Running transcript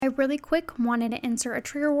I really quick wanted to insert a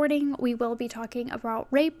trigger warning. We will be talking about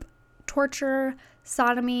rape, torture,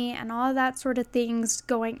 sodomy, and all of that sort of things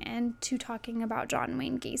going into talking about John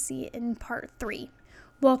Wayne Gacy in part 3.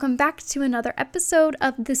 Welcome back to another episode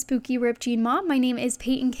of the Spooky Ripped Teen Mom. My name is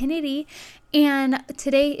Peyton Kennedy, and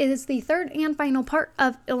today is the third and final part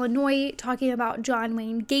of Illinois talking about John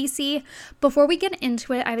Wayne Gacy. Before we get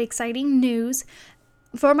into it, I have exciting news.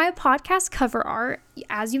 For my podcast cover art,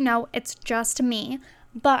 as you know, it's just me.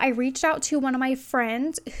 But I reached out to one of my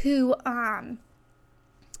friends who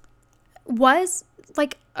was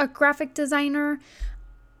like a graphic designer,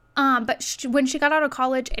 but when she got out of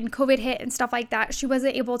college and COVID hit and stuff like that, she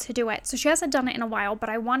wasn't able to do it. So she hasn't done it in a while, but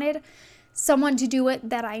I wanted someone to do it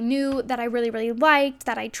that I knew, that I really, really liked,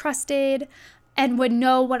 that I trusted, and would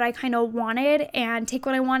know what I kind of wanted and take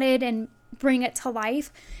what I wanted and bring it to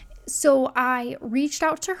life. So I reached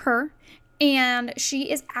out to her. And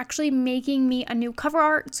she is actually making me a new cover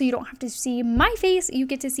art, so you don't have to see my face. You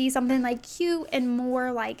get to see something like cute and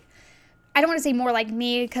more like, I don't want to say more like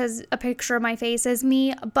me because a picture of my face is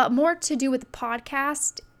me, but more to do with the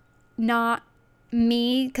podcast, not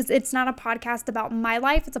me, because it's not a podcast about my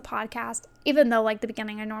life. It's a podcast, even though like the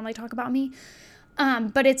beginning I normally talk about me,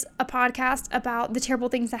 but it's a podcast about the terrible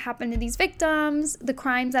things that happen to these victims, the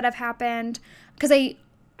crimes that have happened, because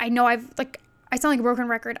I know I sound like a broken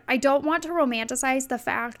record. I don't want to romanticize the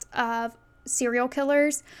fact of serial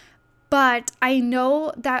killers, but I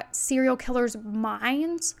know that serial killers'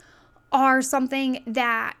 minds are something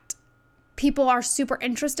that people are super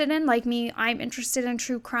interested in. Like me, I'm interested in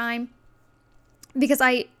true crime because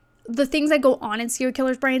the things that go on in serial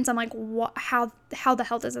killers' brains, I'm like, what? How the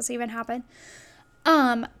hell does this even happen?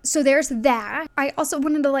 So there's that. I also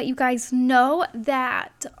wanted to let you guys know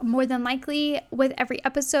that more than likely with every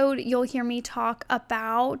episode, you'll hear me talk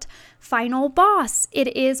about Final Boss.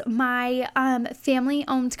 It is my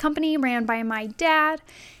family-owned company ran by my dad,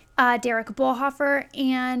 Derek Bullhofer,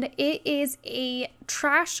 and it is a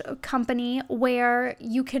trash company where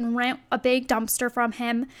you can rent a big dumpster from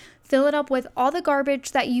him, fill it up with all the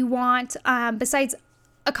garbage that you want, besides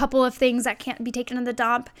a couple of things that can't be taken to the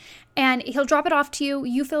dump, and he'll drop it off to you.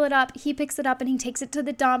 You fill it up, he picks it up, and he takes it to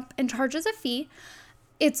the dump and charges a fee.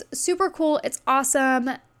 It's super cool. It's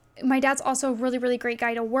awesome. My dad's also a really, really great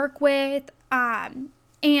guy to work with.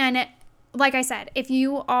 And like I said, if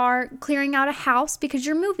you are clearing out a house because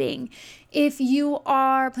you're moving, if you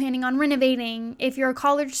are planning on renovating, if you're a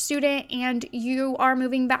college student and you are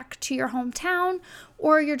moving back to your hometown,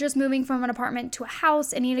 or you're just moving from an apartment to a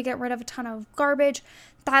house and need to get rid of a ton of garbage,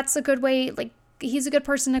 that's a good way. Like, he's a good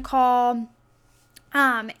person to call.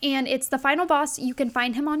 And it's the Final Boss. You can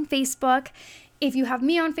find him on Facebook. If you have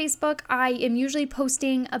me on Facebook, I am usually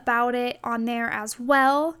posting about it on there as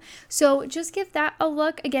well. So just give that a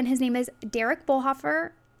look. Again, his name is Derek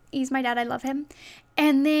Bullhofer. He's my dad. I love him.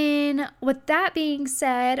 And then with that being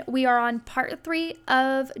said, we are on part 3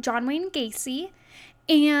 of John Wayne Gacy.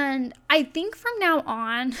 And I think from now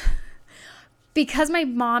on, because my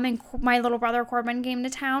mom and my little brother Corbin came to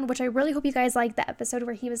town, which I really hope you guys liked the episode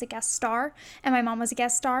where he was a guest star and my mom was a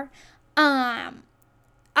guest star, I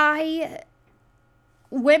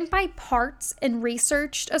went by parts and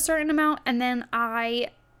researched a certain amount, and then I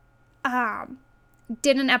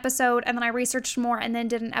did an episode, and then I researched more and then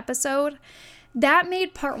did an episode. That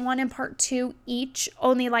made part 1 and part 2 each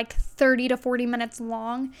only like 30 to 40 minutes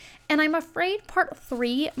long. And I'm afraid part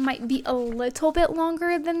 3 might be a little bit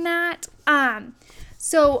longer than that.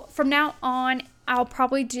 So from now on, I'll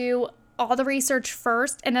probably do all the research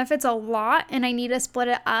first. And if it's a lot and I need to split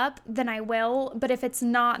it up, then I will. But if it's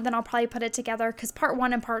not, then I'll probably put it together, because part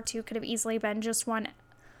 1 and part 2 could have easily been just one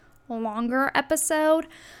longer episode.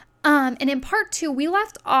 And in part 2, we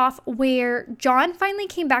left off where John finally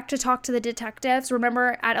came back to talk to the detectives.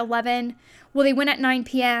 Remember at 11, well, they went at 9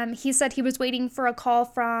 p.m. He said he was waiting for a call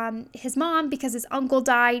from his mom because his uncle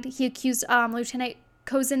died. He accused Lieutenant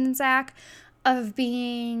Kozenzak of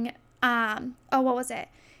being, what was it?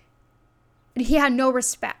 He had no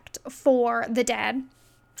respect for the dead.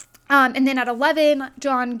 And then at 11,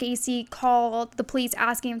 John Gacy called the police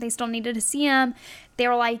asking if they still needed to see him. They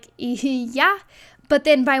were like, yeah. But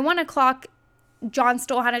then by 1 o'clock, John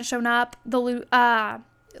still hadn't shown up. The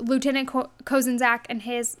Lieutenant Kozenzak and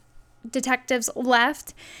his detectives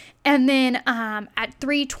left. And then at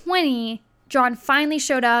 3:20, John finally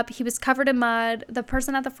showed up. He was covered in mud. The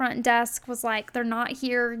person at the front desk was like, they're not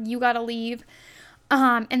here. You got to leave.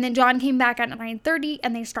 And then John came back at 9:30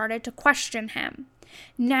 and they started to question him.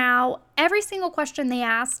 Now, every single question they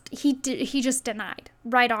asked, he just denied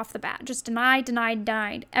right off the bat. Just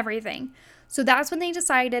denied everything. So that's when they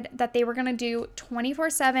decided that they were going to do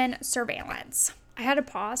 24/7 surveillance. I had to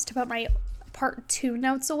pause to put my part 2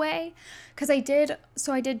 notes away because I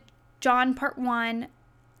did John part 1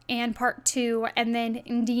 and part 2, and then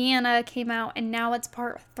Indiana came out, and now it's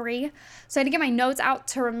part 3. So I had to get my notes out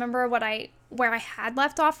to remember where I had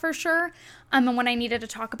left off for sure, and what I needed to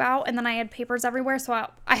talk about, and then I had papers everywhere, so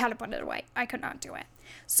I had to put it away. I could not do it.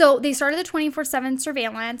 So they started the 24/7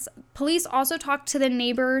 surveillance. Police also talked to the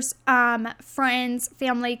neighbors, friends,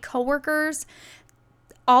 family, coworkers.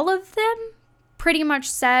 All of them pretty much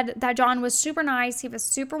said that John was super nice. He was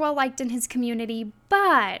super well liked in his community,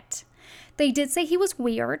 but they did say he was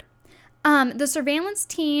weird. The surveillance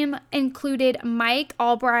team included Mike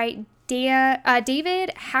Albright,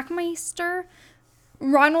 David Hackmeister,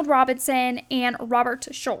 Ronald Robinson, and Robert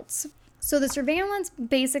Schultz. So the surveillance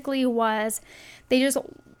basically was,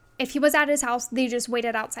 if he was at his house, they just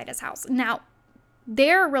waited outside his house. Now,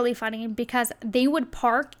 they're really funny because they would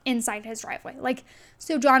park inside his driveway. Like,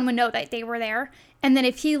 so John would know that they were there. And then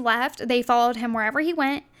if he left, they followed him wherever he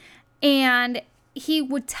went. And he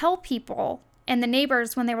would tell people and the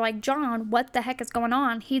neighbors when they were like, John, what the heck is going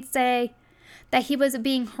on? He'd say that he was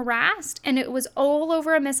being harassed and it was all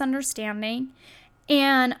over a misunderstanding.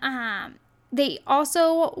 And he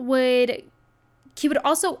would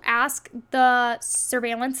also ask the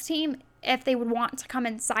surveillance team if they would want to come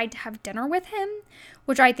inside to have dinner with him,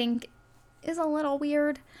 which I think is a little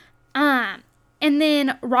weird. And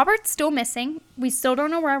then Robert's still missing. We still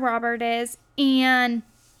don't know where Robert is. And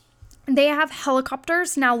they have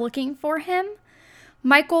helicopters now looking for him.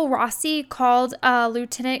 Michael Rossi called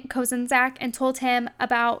Lieutenant Kozenzak and told him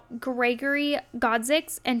about Gregory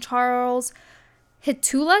Godzik's and Charles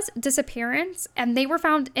Hitula's disappearance, and they were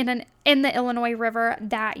found in the Illinois River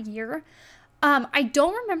that year. I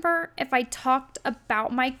don't remember if I talked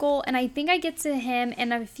about Michael, and I think I get to him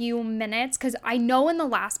in a few minutes, because I know in the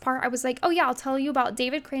last part I was like, oh yeah, I'll tell you about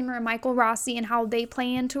David Kramer and Michael Rossi and how they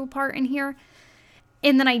play into a part in here.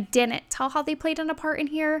 And then I didn't tell how they played in a part in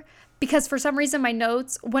here, because for some reason my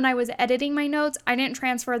notes, when I was editing my notes, I didn't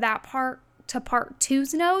transfer that part to part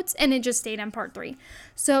 2's notes, and it just stayed in part 3.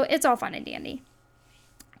 So it's all fun and dandy.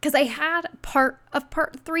 Because I had part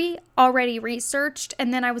 3 already researched,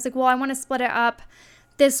 and then I was like, well, I want to split it up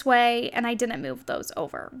this way, and I didn't move those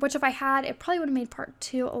over. Which if I had, it probably would have made part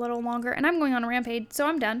 2 a little longer, and I'm going on a rampage, so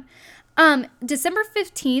I'm done. December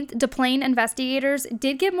 15th, DePlain investigators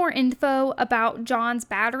did get more info about John's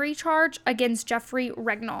battery charge against Jeffrey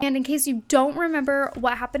Regnall. And in case you don't remember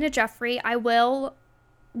what happened to Jeffrey, I will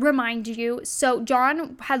remind you. So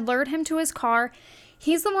John had lured him to his car.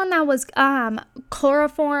 He's the one that was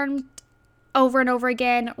chloroformed over and over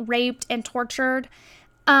again, raped and tortured.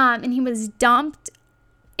 And he was dumped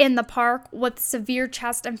in the park with severe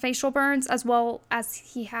chest and facial burns, as well as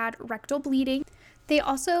he had rectal bleeding. They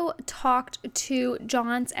also talked to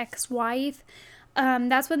John's ex-wife.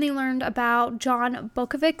 That's when they learned about John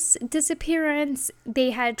Bokovic's disappearance.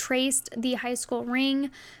 They had traced the high school ring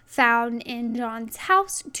found in John's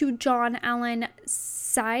house to John Allen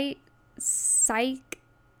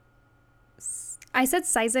I said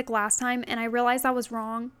Cizik last time, and I realized I was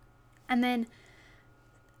wrong. And then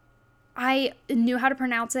I knew how to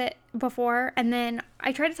pronounce it before, and then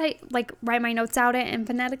I tried to write my notes out and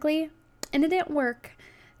phonetically, and it didn't work.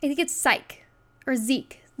 I think it's Psych or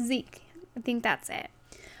Zeke. I think that's it.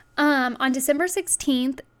 On December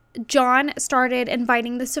 16th, John started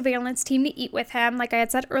inviting the surveillance team to eat with him, like I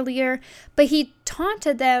had said earlier, but he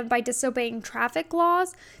taunted them by disobeying traffic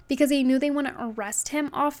laws because he knew they wouldn't arrest him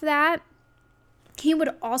off that. He would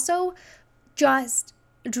also just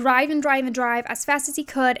drive as fast as he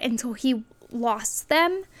could until he lost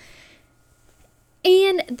them.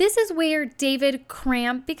 And this is where David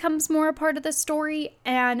Cramp becomes more a part of the story,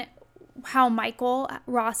 and how Michael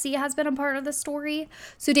Rossi has been a part of the story.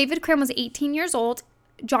 So David Cramp was 18 years old.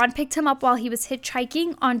 John picked him up while he was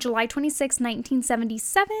hitchhiking on July 26,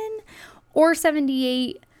 1977 or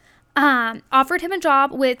 78. Offered him a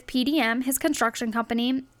job with PDM, his construction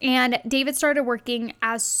company, and David started working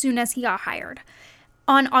as soon as he got hired.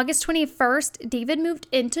 On August 21st, David moved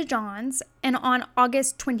into John's, and on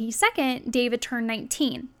August 22nd, David turned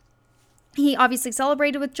 19. He obviously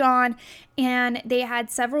celebrated with John, and they had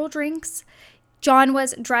several drinks. John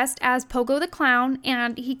was dressed as Pogo the Clown,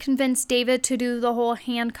 and he convinced David to do the whole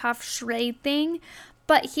handcuff charade thing,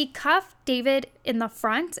 but he cuffed David in the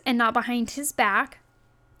front and not behind his back.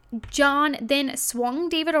 John then swung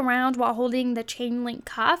David around while holding the chain link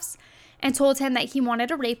cuffs and told him that he wanted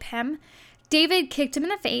to rape him. David kicked him in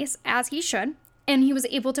the face, as he should, and he was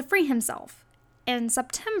able to free himself. In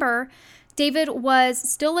September, David was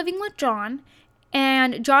still living with John,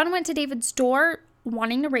 and John went to David's door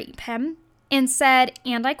wanting to rape him and said,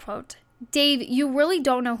 and I quote, Dave, you really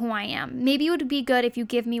don't know who I am. Maybe it would be good if you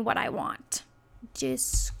give me what I want.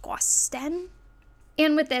 Disgusting.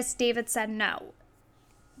 And with this, David said no.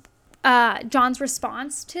 John's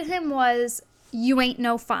response to him was, you ain't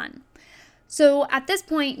no fun. So at this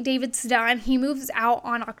point, David's done. He moves out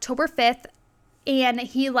on October 5th, and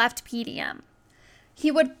he left PDM.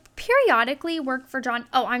 He would periodically work for John.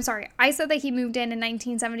 Oh, I'm sorry. I said that he moved in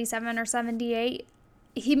 1977 or 78.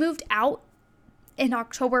 He moved out in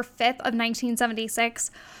October 5th of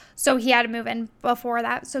 1976. So he had to move in before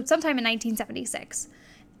that. So sometime in 1976.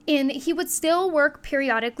 And he would still work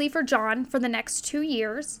periodically for John for the next 2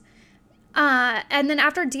 years. And then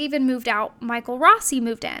after David moved out, Michael Rossi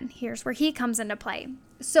moved in. Here's where he comes into play.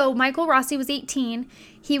 So Michael Rossi was 18.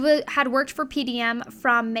 He had worked for PDM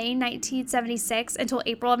from May 1976 until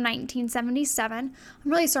April of 1977.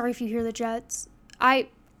 I'm really sorry if you hear the jets.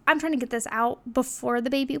 I'm trying to get this out before the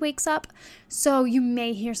baby wakes up, so you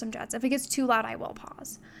may hear some jets. If it gets too loud, I will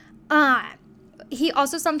pause. He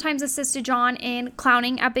also sometimes assisted John in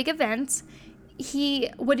clowning at big events. He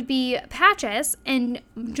would be Patches, and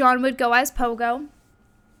John would go as Pogo.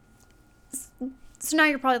 So now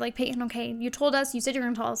you're probably like, Peyton, okay, you said you're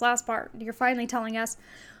going to tell us last part. You're finally telling us.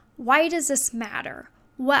 Why does this matter?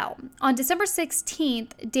 Well, on December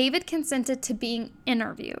 16th, David consented to being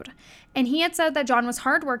interviewed. And he had said that John was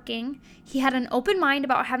hardworking. He had an open mind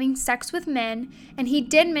about having sex with men. And he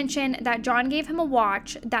did mention that John gave him a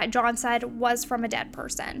watch that John said was from a dead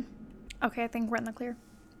person. Okay, I think we're in the clear.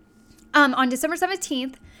 On December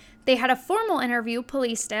 17th, they had a formal interview,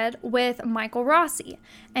 police did, with Michael Rossi.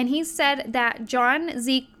 And he said that John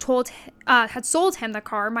Zeke had sold him the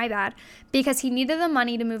car, because he needed the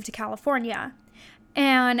money to move to California.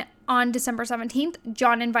 And on December 17th,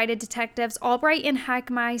 John invited detectives Albright and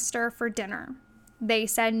Hackmeister for dinner. They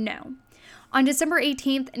said no. On December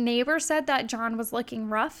 18th, neighbors said that John was looking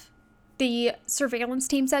rough. The surveillance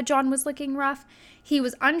team said John was looking rough. He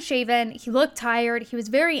was unshaven, he looked tired, he was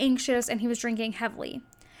very anxious, and he was drinking heavily.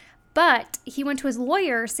 But he went to his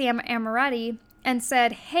lawyer, Sam Amoretti, and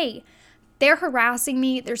said, hey, they're harassing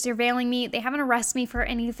me, they're surveilling me, they haven't arrested me for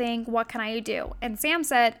anything, what can I do? And Sam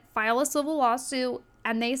said, file a civil lawsuit,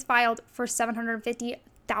 and they filed for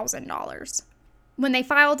 $750,000. When they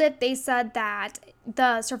filed it, they said that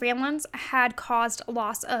the surveillance had caused a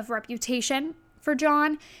loss of reputation for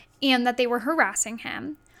John, and that they were harassing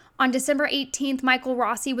him. On December 18th, Michael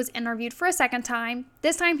Rossi was interviewed for a second time.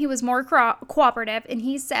 This time he was more cooperative, and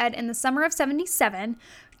he said in the summer of 77,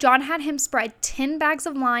 John had him spread 10 bags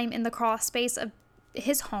of lime in the crawl space of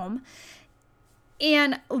his home.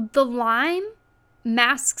 And the lime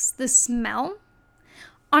masks the smell.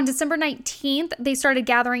 On December 19th, they started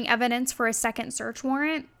gathering evidence for a second search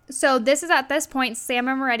warrant. So this is at this point, Sam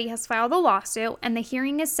Amoretti has filed a lawsuit, and the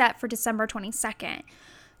hearing is set for December 22nd.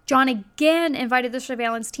 John again invited the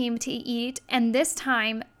surveillance team to eat, and this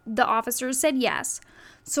time the officers said yes.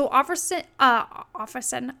 So Officer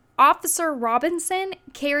Robinson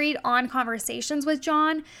carried on conversations with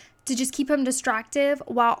John to just keep him distracted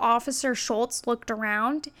while Officer Schultz looked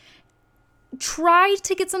around, tried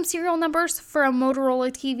to get some serial numbers for a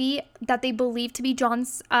Motorola TV that they believed to be John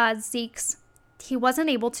Zeke's. He wasn't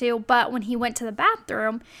able to, but when he went to the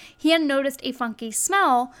bathroom, he had noticed a funky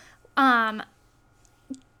smell.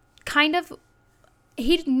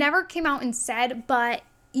 He never came out and said, but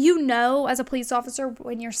as a police officer,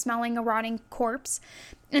 when you're smelling a rotting corpse.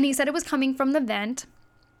 And he said it was coming from the vent.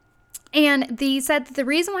 And they said that the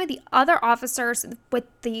reason why the other officers with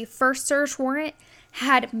the first search warrant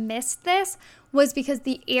had missed this was because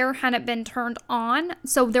the air hadn't been turned on.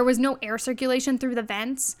 So there was no air circulation through the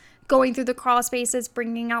vents, going through the crawl spaces,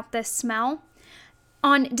 bringing out this smell.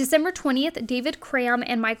 On December 20th, David Cram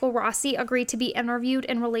and Michael Rossi agreed to be interviewed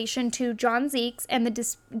in relation to John Zeke's and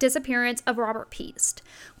the disappearance of Robert Peast.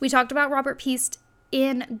 We talked about Robert Peast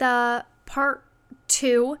in the part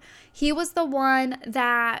 2. He was the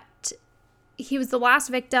last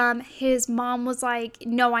victim. His mom was like,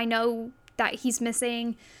 no, I know that he's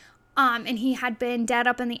missing. And he had been dead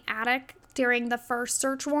up in the attic during the first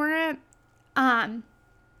search warrant.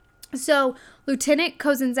 So Lieutenant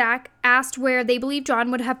Kozenzak asked where they believed John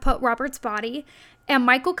would have put Robert's body, and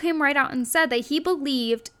Michael came right out and said that he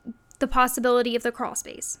believed the possibility of the crawl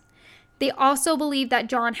space. They also believed that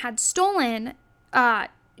John had stolen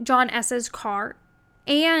John S.'s car,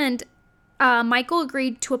 and Michael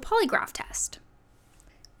agreed to a polygraph test.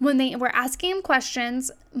 When they were asking him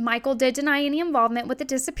questions, Michael did deny any involvement with the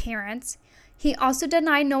disappearance. He also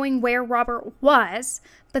denied knowing where Robert was,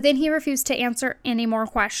 but then he refused to answer any more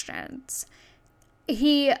questions.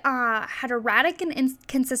 He had erratic and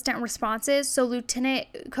inconsistent responses, so Lieutenant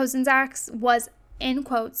Kozenzak was, in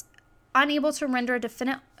quotes, unable to render a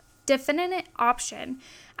definite option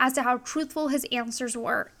as to how truthful his answers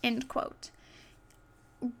were, end quote.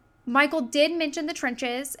 Michael did mention the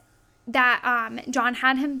trenches that John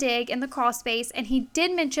had him dig in the crawl space, and he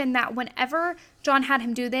did mention that whenever John had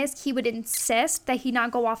him do this, he would insist that he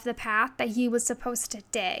not go off the path that he was supposed to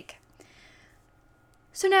dig.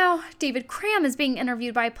 So now David Cram is being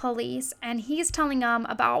interviewed by police, and he's telling them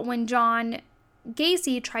about when John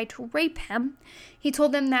Gacy tried to rape him. He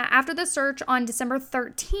told them that after the search on December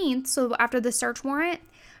 13th, so after the search warrant,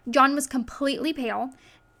 John was completely pale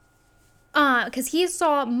because he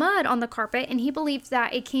saw mud on the carpet and he believed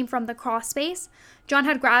that it came from the crawl space. John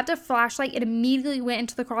had grabbed a flashlight and immediately went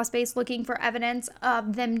into the crawl space looking for evidence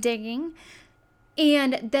of them digging.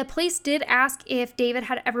 And the police did ask if David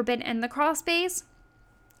had ever been in the crawl space.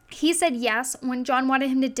 He said yes when John wanted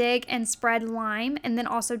him to dig and spread lime and then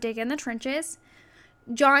also dig in the trenches.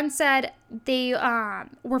 John said they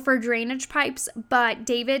were for drainage pipes, but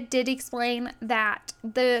David did explain that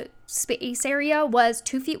the space area was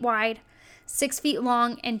 2 feet wide, 6 feet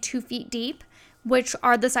long, and 2 feet deep, which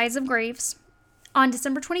are the size of graves. On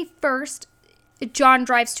December 21st, John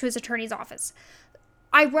drives to his attorney's office.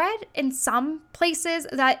 I read in some places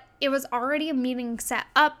that it was already a meeting set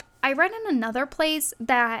up. I read in another place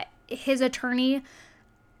that his attorney,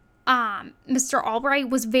 Mr.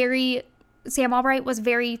 Albright, Sam Albright was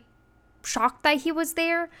very shocked that he was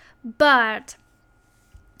there, but,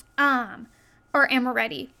 Sam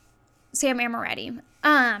Amoretti.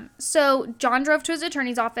 So John drove to his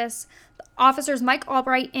attorney's office. The officers Mike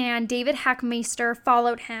Albright and David Hackmeister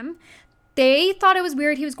followed him. They thought it was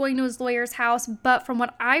weird he was going to his lawyer's house, but from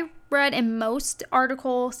what I read in most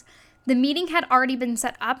articles, the meeting had already been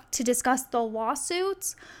set up to discuss the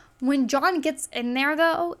lawsuits. When John gets in there,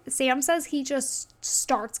 though, Sam says he just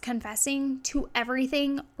starts confessing to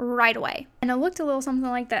everything right away. And it looked a little something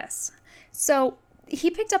like this. So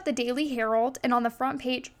he picked up the Daily Herald, and on the front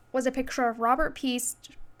page was a picture of Robert Peace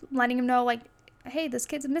letting him know, like, hey, this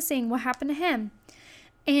kid's missing. What happened to him?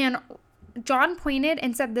 And John pointed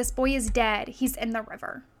and said, this boy is dead. He's in the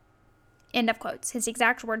river. End of quotes. His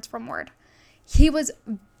exact words from word. He was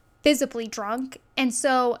visibly drunk. And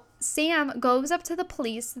so Sam goes up to the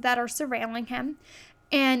police that are surveilling him,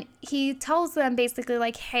 and he tells them basically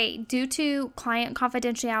like, hey, due to client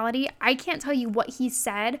confidentiality, I can't tell you what he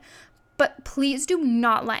said, but please do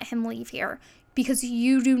not let him leave here because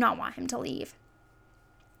you do not want him to leave.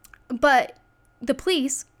 But the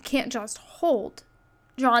police can't just hold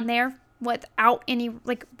John there without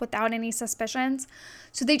any suspicions.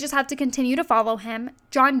 So they just have to continue to follow him.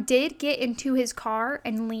 John did get into his car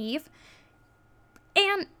and leave.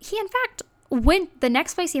 And he, in fact, the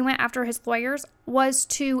next place he went after his lawyers was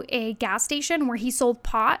to a gas station where he sold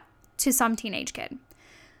pot to some teenage kid.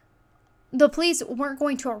 The police weren't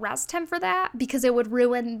going to arrest him for that because it would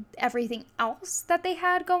ruin everything else that they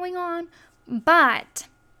had going on. But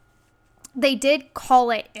they did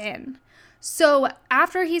call it in. So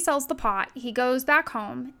after he sells the pot, he goes back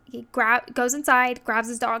home. He goes inside, grabs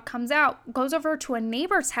his dog, comes out, goes over to a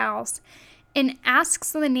neighbor's house, and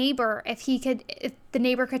asks the neighbor if the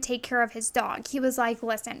neighbor could take care of his dog. He was like,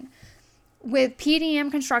 listen, with PDM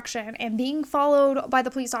construction and being followed by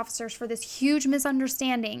the police officers for this huge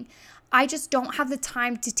misunderstanding, I just don't have the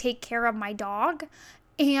time to take care of my dog.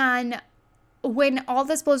 And when all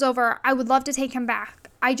this blows over, I would love to take him back.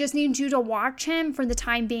 I just need you to watch him for the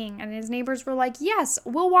time being. And his neighbors were like, yes,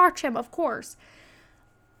 we'll watch him, of course.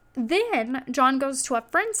 Then John goes to a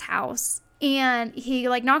friend's house and he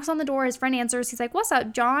knocks on the door. His friend answers. He's like, what's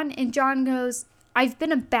up, John? And John goes, I've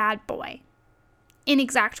been a bad boy. In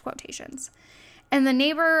exact quotations. And the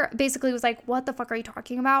neighbor basically was like, what the fuck are you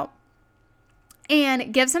talking about?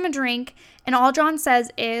 And gives him a drink. And all John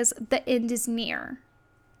says is the end is near.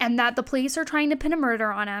 And that the police are trying to pin a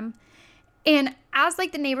murder on him. And as the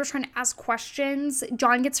neighbor's trying to ask questions,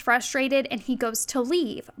 John gets frustrated and he goes to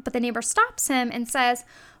leave. But the neighbor stops him and says,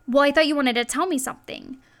 well, I thought you wanted to tell me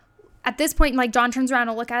something. At this point, John turns around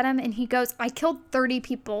to look at him and he goes, I killed 30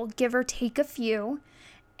 people, give or take a few.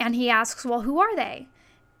 And he asks, well, who are they?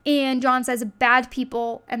 And John says, bad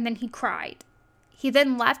people. And then he cried. He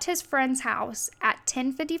then left his friend's house at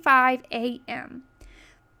 10:55 a.m.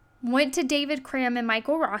 Went to David Cram and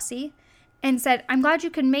Michael Rossi and said, I'm glad you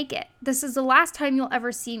could make it. This is the last time you'll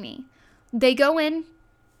ever see me. They go in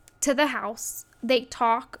to the house. They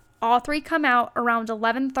talk. All three come out around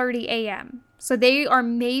 11:30 a.m. So they are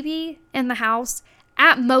maybe in the house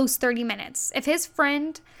at most 30 minutes. If his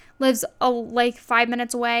friend lives 5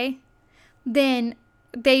 minutes away, then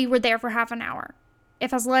they were there for half an hour.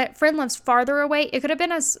 If his friend lives farther away, it could have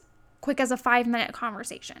been as quick as a 5-minute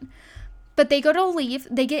conversation. But they go to leave.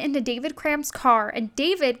 They get into David Cram's car, and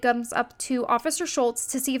David comes up to Officer Schultz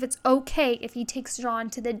to see if it's okay if he takes John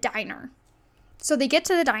to the diner. So they get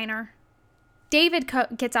to the diner. David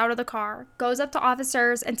gets out of the car, goes up to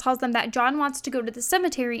officers, and tells them that John wants to go to the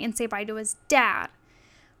cemetery and say bye to his dad.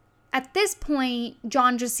 At this point,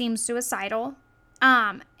 John just seems suicidal.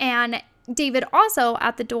 And David also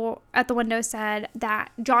at the window said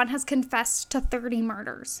that John has confessed to 30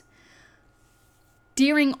 murders.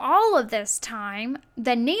 During all of this time,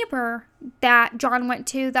 the neighbor that John went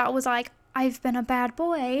to that was like, I've been a bad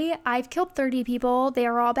boy, I've killed 30 people, they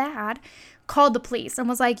are all bad, called the police and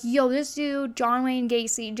was like, yo, this dude, John Wayne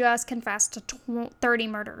Gacy, just confessed to 30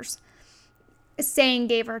 murders, saying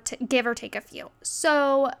give or take a few.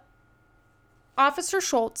 So Officer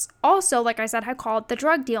Schultz also, like I said, had called the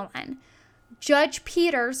drug deal in. Judge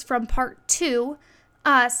Peters from Part 2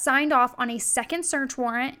 signed off on a second search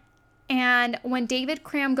warrant. And when David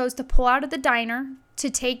Cram goes to pull out of the diner to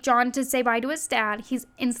take John to say bye to his dad, he's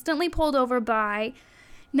instantly pulled over by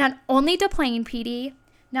not only DePlain PD,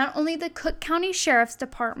 not only the Cook County Sheriff's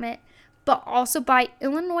Department, but also by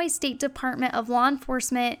Illinois State Department of Law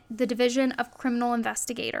Enforcement, the Division of Criminal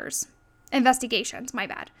Investigations, my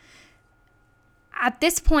bad. At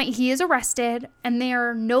this point, he is arrested, and there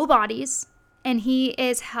are no bodies, and he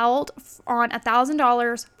is held on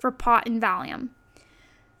 $1,000 for pot and Valium.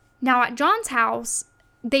 Now, at John's house,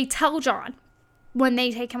 they tell John, when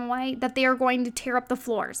they take him away, that they are going to tear up the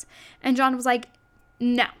floors. And John was like,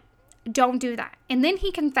 no, don't do that. And then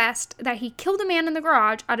he confessed that he killed a man in the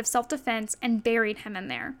garage out of self-defense and buried him in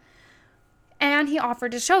there. And he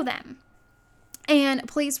offered to show them. And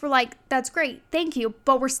police were like, that's great, thank you,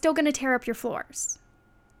 but we're still going to tear up your floors.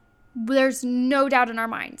 There's no doubt in our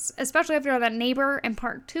minds, especially after that neighbor in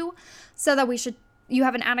Part 2 said that you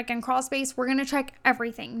have an attic and crawl space. We're going to check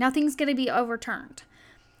everything. Nothing's going to be overturned.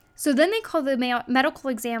 So then they called the medical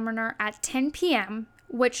examiner at 10 p.m.,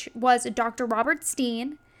 which was Dr. Robert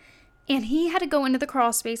Steen, and he had to go into the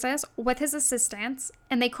crawl spaces with his assistants,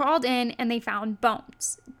 and they crawled in and they found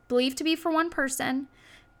bones, believed to be for one person,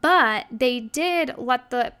 but they did let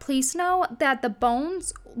the police know that the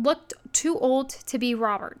bones looked too old to be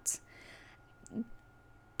Robert's.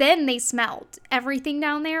 Then they smelled everything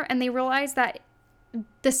down there, and they realized that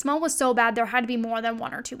the smell was so bad there had to be more than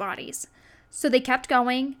one or two bodies. So they kept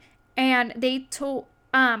going, and they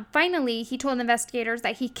finally he told investigators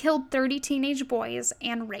that he killed 30 teenage boys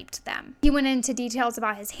and raped them. He went into details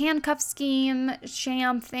about his handcuff scheme,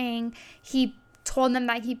 sham thing. He told them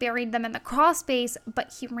that he buried them in the crawl space,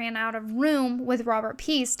 but he ran out of room with Robert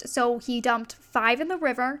Piest, so he dumped 5 in the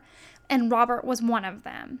river, and Robert was one of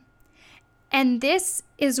them. And this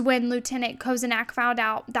is when Lieutenant Kozenak found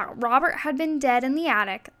out that Robert had been dead in the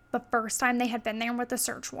attic the first time they had been there with a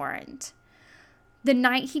search warrant. The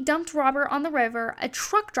night he dumped Robert on the river, a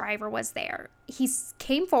truck driver was there. He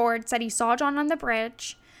came forward, said he saw John on the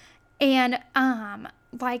bridge, and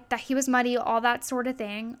like that he was muddy, all that sort of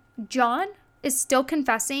thing. John is still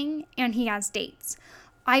confessing, and he has dates.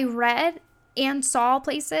 I read and saw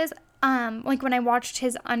places, like when I watched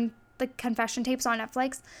the confession tapes on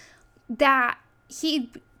Netflix, that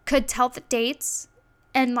he could tell the dates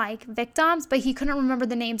and like victims, but he couldn't remember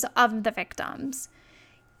the names of the victims.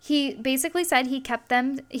 He basically said he killed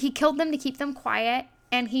them to keep them quiet,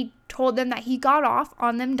 and he told them that he got off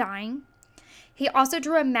on them dying. He also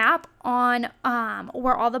drew a map on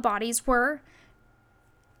where all the bodies were.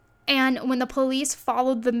 And when the police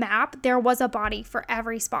followed the map, there was a body for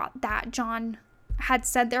every spot that John had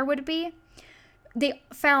said there would be. They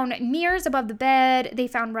found mirrors above the bed. They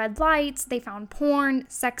found red lights. They found porn,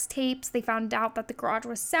 sex tapes. They found out that the garage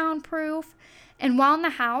was soundproof. And while in the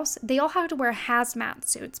house, they all had to wear hazmat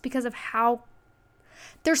suits because of how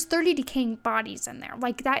there's 30 decaying bodies in there.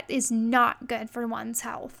 Like, that is not good for one's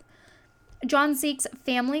health. John Zeke's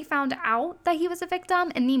family found out that he was a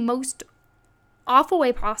victim in the most awful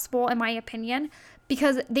way possible, in my opinion,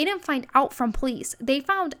 because they didn't find out from police. They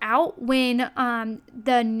found out when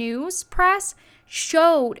the news press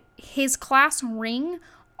showed his class ring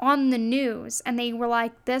on the news, and they were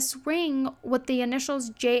like, this ring with the initials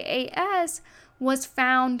JAS was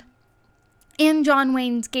found in John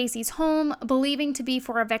Wayne Gacy's home, believing to be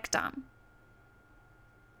for a victim.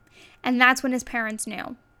 And that's when his parents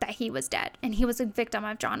knew that he was dead and he was a victim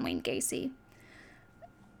of John Wayne Gacy.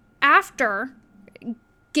 After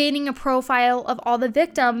gaining a profile of all the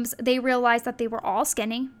victims, they realized that they were all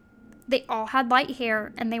skinny, they all had light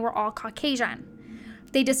hair, and they were all Caucasian.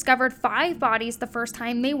 They discovered 5 bodies the first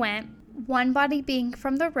time they went, 1 body being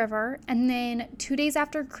from the river, and then 2 days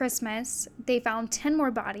after Christmas, they found 10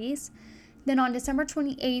 more bodies. Then on December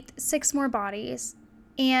 28th, 6 more bodies.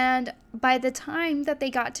 And by the time that they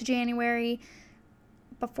got to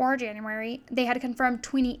before January, they had confirmed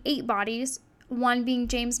 28 bodies, one being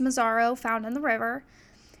James Mazzaro, found in the river.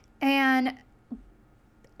 And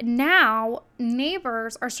now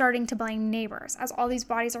neighbors are starting to blame neighbors as all these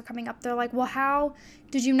bodies are coming up. They're like, well, how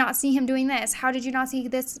did you not see him doing this? How did you not see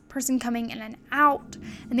this person coming in and out?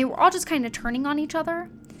 And they were all just kind of turning on each other.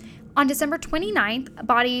 On December 29th,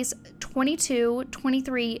 bodies 22,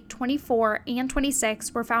 23, 24, and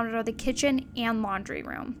 26 were found under the kitchen and laundry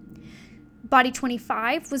room. Body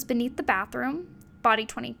 25 was beneath the bathroom. Body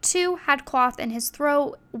 22 had cloth in his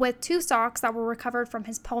throat with 2 socks that were recovered from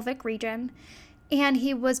his pelvic region, and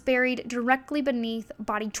he was buried directly beneath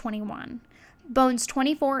body 21. Bones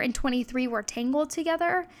 24 and 23 were tangled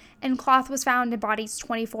together, and cloth was found in bodies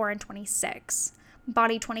 24 and 26.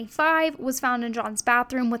 Body 25 was found in John's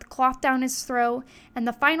bathroom with cloth down his throat, and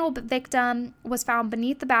the final victim was found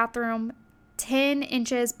beneath the bathroom, 10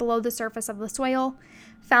 inches below the surface of the soil,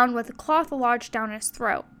 found with cloth lodged down his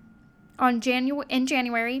throat. In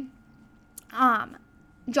January,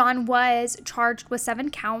 John was charged with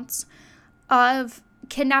 7 counts of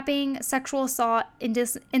kidnapping, sexual assault,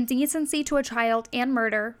 indecency to a child, and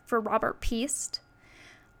murder for Robert Peast.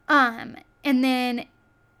 And then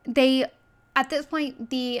at this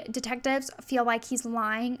point, the detectives feel like he's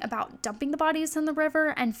lying about dumping the bodies in the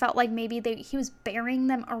river and felt like maybe he was burying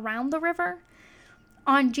them around the river.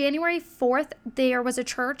 On January 4th, there was a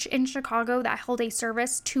church in Chicago that held a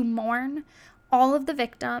service to mourn all of the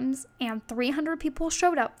victims, and 300 people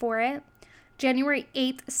showed up for it. January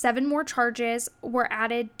 8th, 7 more charges were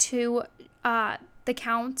added to the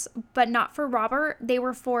counts, but not for Robert. They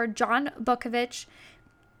were for John Bukovich,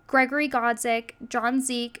 Gregory Godzik, John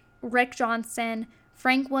Zeke, Rick Johnson,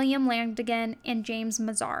 Frank William Landigan, and James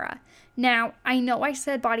Mazzara. Now, I know I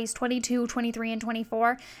said bodies 22, 23, and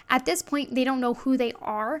 24. At this point, they don't know who they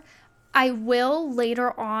are. I will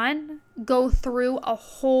later on go through a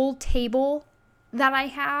whole table that I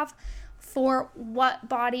have for what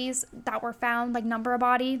bodies that were found, like number of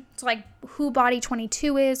body. So like who body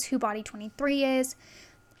 22 is, who body 23 is,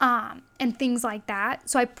 and things like that.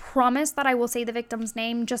 So I promise that I will say the victim's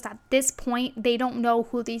name. Just at this point, they don't know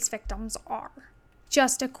who these victims are.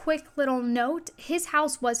 Just a quick little note, his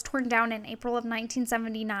house was torn down in April of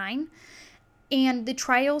 1979, and the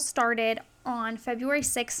trial started on February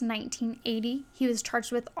 6, 1980. He was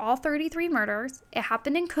charged with all 33 murders. It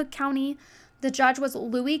happened in Cook County. The judge was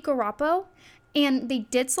Louis Garapo, and they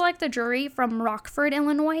did select a jury from Rockford,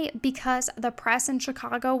 Illinois, because the press in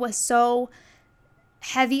Chicago was so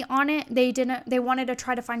heavy on it. They wanted to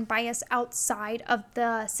try to find bias outside of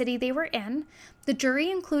the city they were in. The jury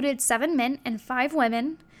included 7 men and 5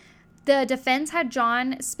 women. The defense had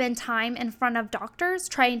John spend time in front of doctors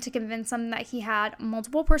trying to convince them that he had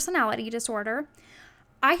multiple personality disorder.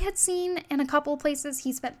 I had seen in a couple of places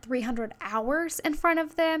he spent 300 hours in front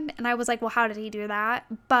of them, and I was like, well, how did he do that?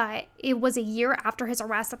 But it was a year after his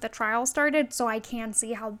arrest that the trial started, so I can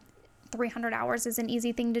see how 300 hours is an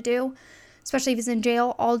easy thing to do, especially if he's in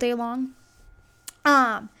jail all day long.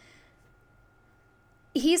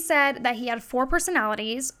 He said that he had 4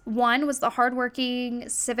 personalities. One was the hardworking,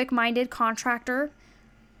 civic-minded contractor.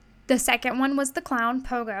 The second one was the clown,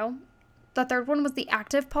 Pogo. The third one was the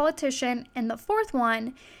active politician. And the fourth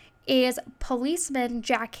one is policeman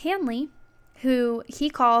Jack Hanley, who he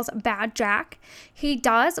calls Bad Jack. He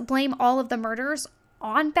does blame all of the murders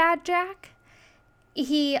on Bad Jack.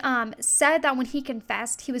 He said that when he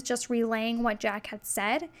confessed, he was just relaying what Jack had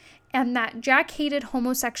said, and that Jack hated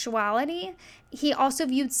homosexuality. He also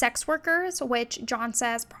viewed sex workers, which John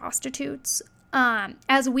says prostitutes,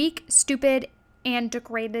 as weak, stupid, and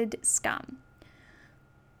degraded scum.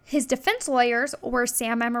 His defense lawyers were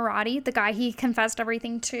Sam Emirati, the guy he confessed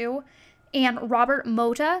everything to, and Robert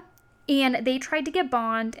Mota, and they tried to get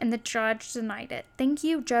bond, and the judge denied it. Thank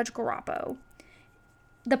you, Judge Garapo.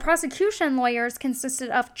 The prosecution lawyers consisted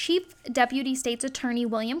of Chief Deputy State's Attorney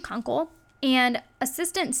William Kunkel and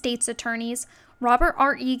Assistant State's Attorneys Robert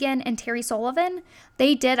R. Egan and Terry Sullivan.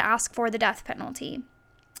 They did ask for the death penalty.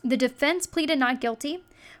 The defense pleaded not guilty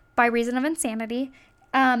by reason of insanity.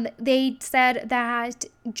 They said that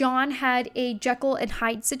John had a Jekyll and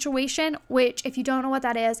Hyde situation, which, if you don't know what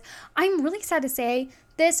that is, I'm really sad to say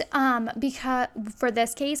this because for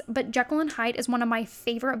this case, but Jekyll and Hyde is one of my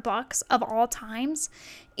favorite books of all times.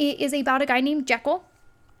 It is about a guy named Jekyll,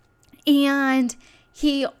 and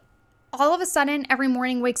he all of a sudden every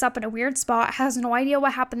morning wakes up in a weird spot, has no idea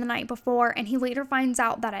what happened the night before, and he later finds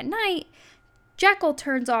out that at night Jekyll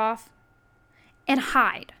turns off and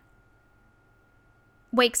Hyde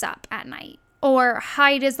wakes up at night, or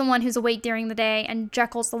Hyde is the one who's awake during the day and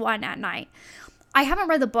Jekyll's the one at night. I haven't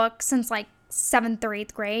read the book since like 7th or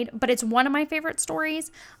 8th grade, but it's one of my favorite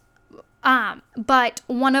stories. But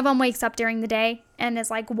one of them wakes up during the day and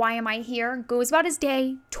is like, why am I here? Goes about his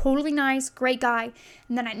day, totally nice, great guy.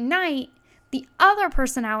 And then at night, the other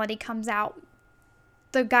personality comes out.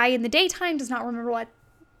 The guy in the daytime does not remember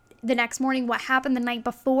what happened the night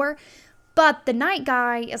before. But the night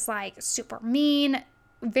guy is like super mean,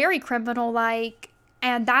 very criminal-like.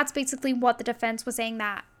 And that's basically what the defense was saying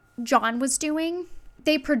that John was doing.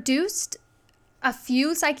 They produced a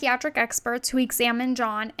few psychiatric experts who examined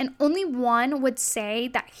John, and only one would say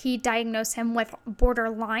that he diagnosed him with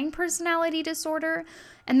borderline personality disorder,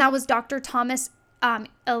 and that was Dr. Thomas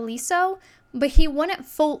Eliso. But he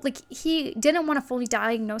didn't want to fully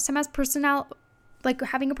diagnose him as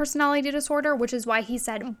having a personality disorder, which is why he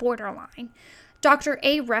said borderline. Dr.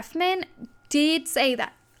 A. Reffman did say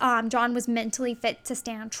that John was mentally fit to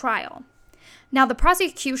stand trial. Now, the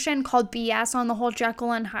prosecution called BS on the whole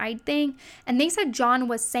Jekyll and Hyde thing, and they said John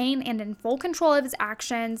was sane and in full control of his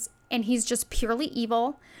actions, and he's just purely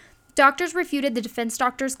evil. Doctors refuted the defense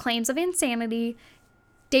doctor's claims of insanity.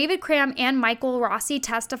 David Cram and Michael Rossi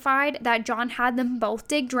testified that John had them both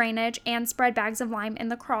dig drainage and spread bags of lime in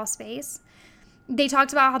the crawl space. They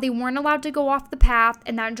talked about how they weren't allowed to go off the path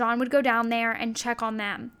and that John would go down there and check on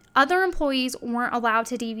them. Other employees weren't allowed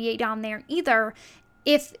to deviate down there either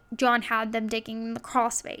if John had them digging in the crawl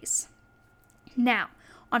space. Now,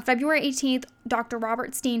 on February 18th, Dr.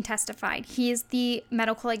 Robert Steen testified. He is the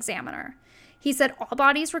medical examiner. He said all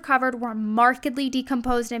bodies recovered were markedly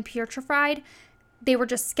decomposed and putrefied. They were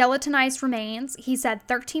just skeletonized remains. He said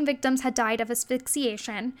 13 victims had died of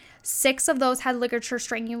asphyxiation. 6 of those had ligature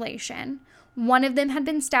strangulation. 1 of them had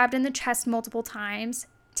been stabbed in the chest multiple times.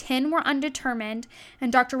 10 were undetermined, and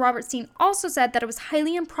Dr. Robert Steen also said that it was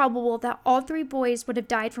highly improbable that all 3 boys would have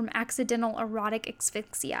died from accidental erotic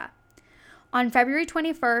asphyxia. On February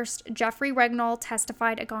 21st, Jeffrey Regnall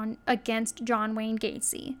testified against John Wayne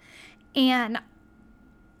Gacy. And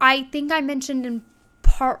I think I mentioned in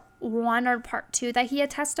part 1 or part 2 that he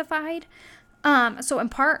had testified. So on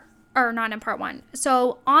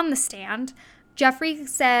the stand, Jeffrey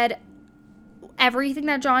said everything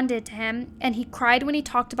that John did to him, and he cried when he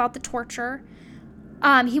talked about the torture.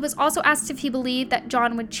 He was also asked if he believed that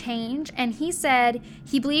John would change, and he said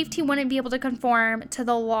he believed he wouldn't be able to conform to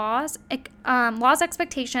the law's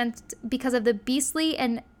expectations because of the beastly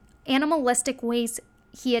and animalistic ways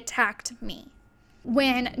he attacked me.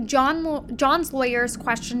 When John's lawyers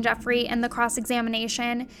questioned Jeffrey in the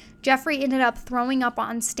cross-examination, Jeffrey ended up throwing up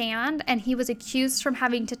on stand, and he was accused from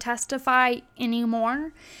having to testify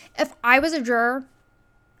anymore. If I was a juror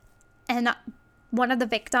and one of the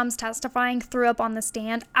victims testifying threw up on the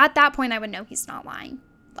stand, at that point I would know he's not lying.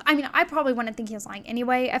 I mean, I probably wouldn't think he was lying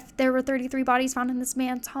anyway if there were 33 bodies found in this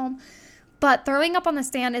man's home. But throwing up on the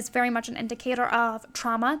stand is very much an indicator of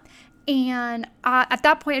trauma. And at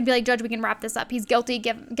that point, I'd be like, Judge, we can wrap this up. He's guilty.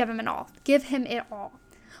 Give him it all. Give him it all.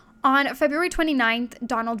 On February 29th,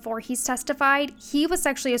 Donald Voorhees testified. He was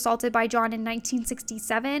sexually assaulted by John in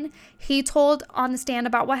 1967. He told on the stand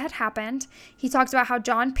about what had happened. He talks about how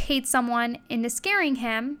John paid someone into scaring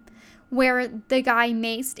him, where the guy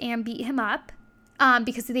maced and beat him up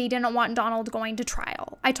because they didn't want Donald going to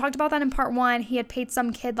trial. I talked about that in part 1. He had paid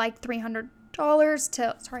some kid like $300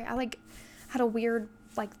 to... Sorry, I had a weird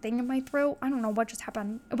thing in my throat. I don't know what just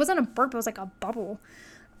happened. It wasn't a burp, it was like a bubble.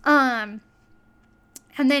 And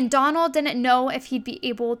then Donald didn't know if he'd be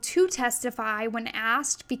able to testify when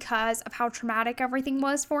asked because of how traumatic everything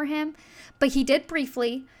was for him. But he did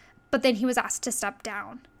briefly, but then he was asked to step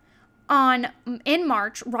down. In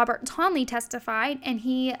March, Robert Tonley testified, and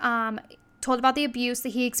he told about the abuse that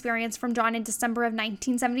he experienced from John in December of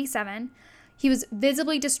 1977. He was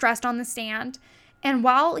visibly distressed on the stand. And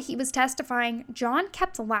while he was testifying, John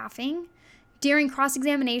kept laughing. During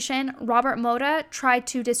cross-examination, Robert Moda tried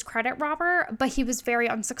to discredit Robert, but he was very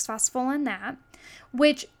unsuccessful in that,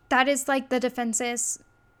 which that is the defense's,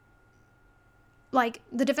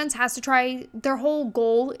 the defense has to try, their whole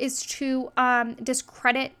goal is to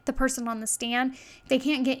discredit the person on the stand. If they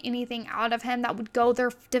can't get anything out of him that would go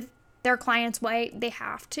their client's way, they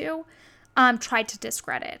have to try to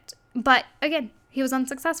discredit. But again, he was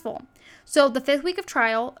unsuccessful. So the 5th week of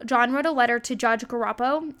trial, John wrote a letter to Judge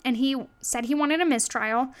Garoppo, and he said he wanted a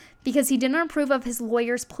mistrial because he didn't approve of his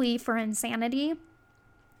lawyer's plea for insanity.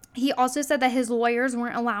 He also said that his lawyers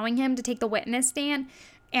weren't allowing him to take the witness stand,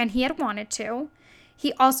 and he had wanted to.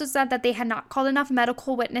 He also said that they had not called enough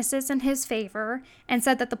medical witnesses in his favor, and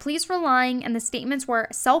said that the police were lying and the statements were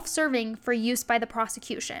self-serving for use by the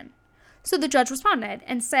prosecution. So the judge responded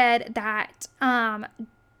and said that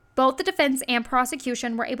Both the defense and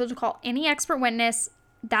prosecution were able to call any expert witness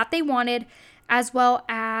that they wanted, as well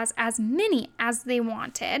as many as they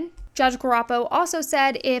wanted. Judge Guarapo also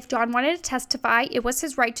said if John wanted to testify, it was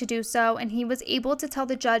his right to do so, and he was able to tell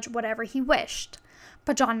the judge whatever he wished.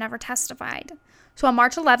 But John never testified. So on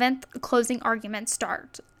March 11th, the closing arguments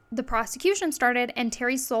start. The prosecution started, and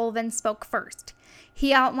Terry Sullivan spoke first.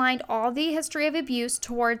 He outlined all the history of abuse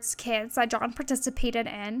towards kids that John participated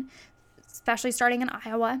in, especially starting in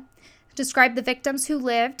Iowa, described the victims who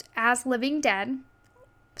lived as living dead,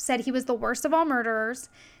 said he was the worst of all murderers,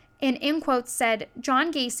 and in quotes said,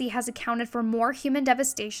 John Gacy has accounted for more human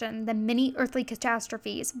devastation than many earthly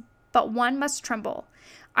catastrophes, but one must tremble.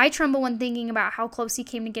 I tremble when thinking about how close he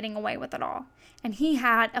came to getting away with it all. And he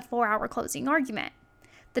had a 4-hour closing argument.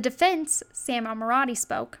 The defense, Sam Almirati,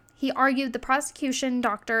 spoke. He argued that the prosecution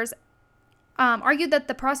doctors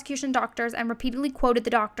and repeatedly quoted the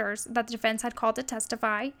doctors that the defense had called to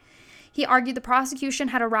testify. He argued the prosecution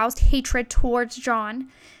had aroused hatred towards John.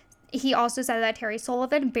 He also said that Terry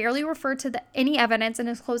Sullivan barely referred to any evidence in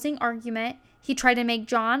his closing argument. He tried to make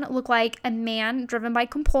John look like a man driven by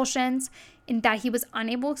compulsions and that he was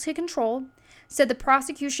unable to control. Said the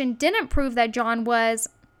prosecution didn't prove that John was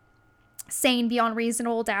sane beyond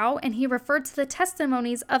reasonable doubt, and he referred to the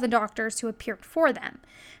testimonies of the doctors who appeared for them.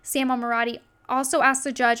 Sam Almirati also asked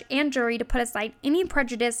the judge and jury to put aside any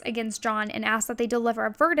prejudice against John and asked that they deliver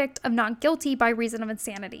a verdict of not guilty by reason of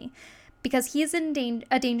insanity, because he is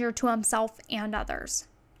a danger to himself and others.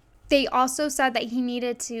 They also said that he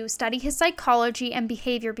needed to study his psychology and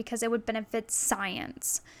behavior because it would benefit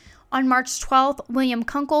science. On March 12th, William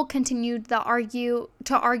Kunkel continued to argue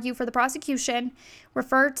for the prosecution,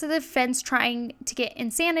 referred to the defense trying to get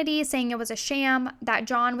insanity, saying it was a sham, that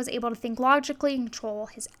John was able to think logically and control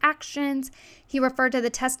his actions. He referred to the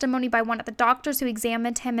testimony by one of the doctors who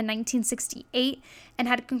examined him in 1968 and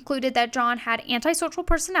had concluded that John had antisocial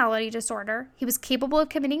personality disorder. He was capable of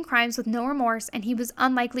committing crimes with no remorse, and he was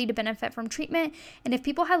unlikely to benefit from treatment, and if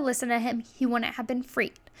people had listened to him, he wouldn't have been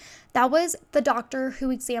freed. That was the doctor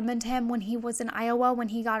who examined him when he was in Iowa, when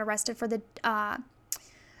he got arrested for the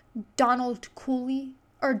Donald Voorhees,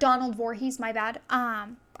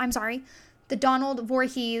 the Donald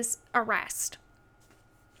Voorhees arrest.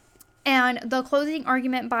 And the closing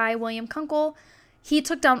argument by William Kunkel, he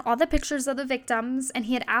took down all the pictures of the victims, and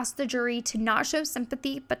he had asked the jury to not show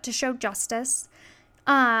sympathy, but to show justice,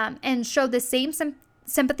 and show the same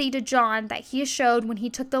sympathy to John that he showed when he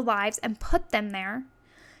took the lives and put them there.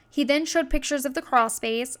 He then showed pictures of the crawl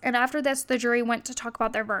space, and after this, the jury went to talk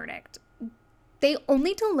about their verdict. They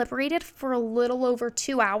only deliberated for a little over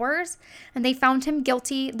 2 hours, and they found him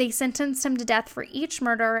guilty. They sentenced him to death for each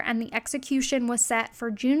murder, and the execution was set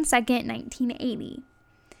for June 2nd, 1980.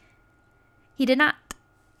 He did not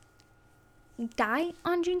die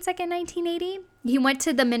on June 2nd, 1980. He went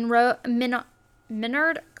to the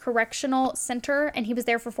Minard Correctional Center, and he was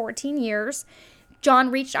there for 14 years.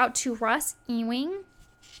 John reached out to Russ Ewing.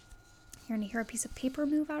 You're going to hear a piece of paper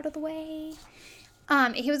move out of the way.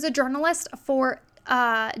 He was a journalist for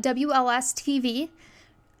WLS TV.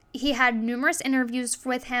 He had numerous interviews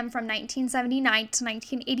with him from 1979 to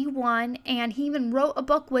 1981, and he even wrote a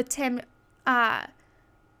book with Tim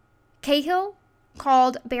Cahill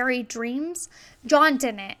called Buried Dreams. John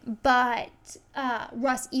didn't, but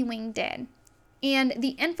Russ Ewing did. And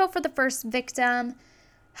the info for the first victim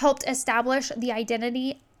helped establish the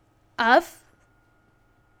identity of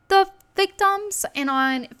the victims, and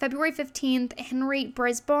on February 15th, Henry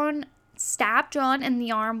Brisbane stabbed John in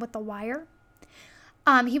the arm with a wire.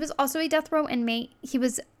 He was also a death row inmate.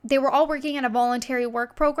 They were all working at a voluntary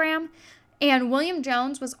work program, and William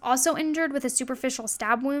Jones was also injured with a superficial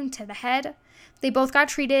stab wound to the head. They both got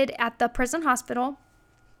treated at the prison hospital.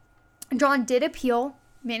 John did appeal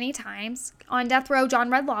many times. On death row, John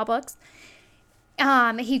read law books.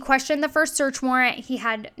 He questioned the first search warrant. He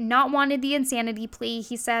had not wanted the insanity plea.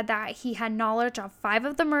 He said that he had knowledge of 5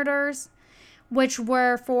 of the murders, which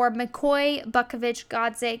were for McCoy, Bukovich,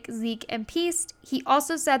 Godzik, Zeke, and Peast. He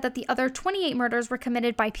also said that the other 28 murders were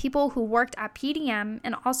committed by people who worked at PDM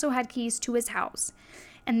and also had keys to his house.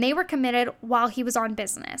 And they were committed while he was on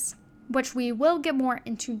business, which we will get more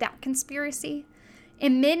into that conspiracy.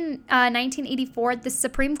 In mid-1984, the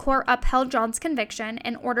Supreme Court upheld John's conviction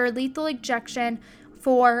and ordered lethal injection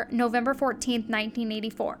for November 14th,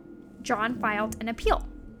 1984. John filed an appeal.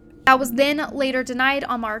 That was then later denied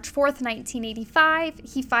on March 4th, 1985.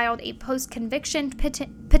 He filed a post-conviction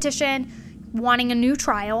petition wanting a new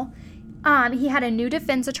trial. He had a new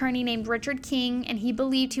defense attorney named Richard King, and he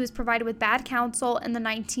believed he was provided with bad counsel in the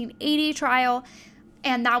 1980 trial,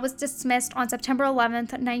 and that was dismissed on September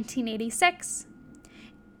 11th, 1986.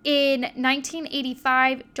 In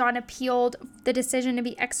 1985, John appealed the decision to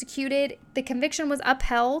be executed. The conviction was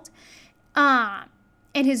upheld. And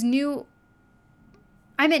his new,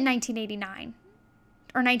 I'm at 1989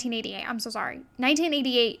 or 1988. I'm so sorry.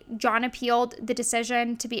 1988, John appealed the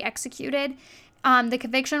decision to be executed. The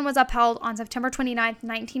conviction was upheld on September 29th,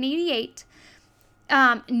 1988.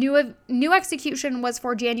 New execution was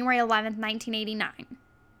for January 11th, 1989.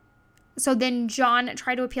 So then John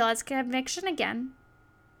tried to appeal his conviction again.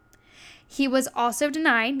 He was also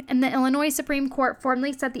denied, and the Illinois Supreme Court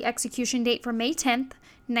formally set the execution date for May 10th,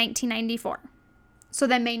 1994. So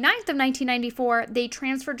then May 9th of 1994, they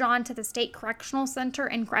transferred John to the State Correctional Center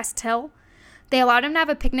in Crest Hill. They allowed him to have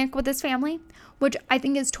a picnic with his family, which I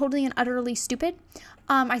think is totally and utterly stupid.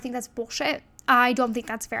 I think that's bullshit. I don't think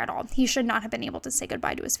that's fair at all. He should not have been able to say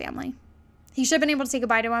goodbye to his family. He should have been able to say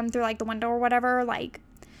goodbye to him through like the window or whatever. Like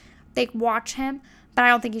they watch him, but I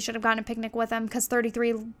don't think he should have gotten a picnic with him because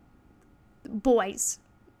 33 boys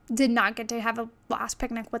did not get to have a last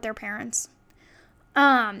picnic with their parents.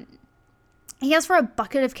 He asked for a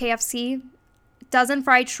bucket of KFC, dozen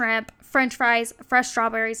fried shrimp, French fries, fresh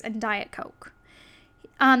strawberries, and Diet Coke.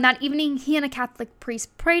 That evening, he and a Catholic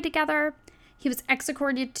priest prayed together. He was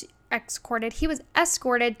escorted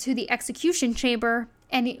to the execution chamber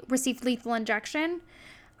and he received lethal injection.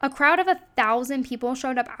 A crowd of 1,000 people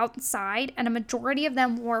showed up outside, and a majority of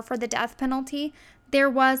them were for the death penalty. There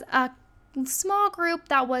was a small group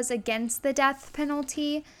that was against the death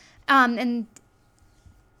penalty, and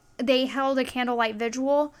they held a candlelight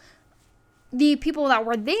vigil. The people that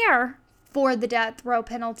were there for the death row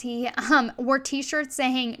penalty wore t-shirts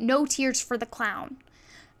saying "No tears for the clown,"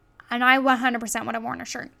 and I 100% would have worn a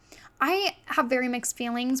shirt. I have very mixed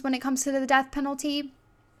feelings when it comes to the death penalty,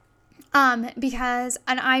 because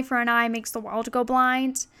an eye for an eye makes the world go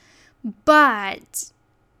blind, but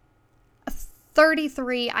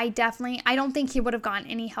 33, I don't think he would have gotten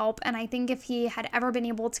any help, and I think if he had ever been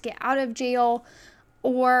able to get out of jail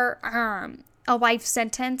or a life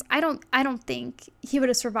sentence, I don't think he would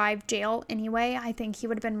have survived jail anyway. I think he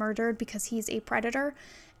would have been murdered because he's a predator,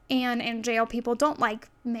 and in jail people don't like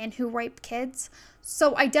men who rape kids.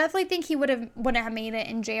 So I definitely think he wouldn't have made it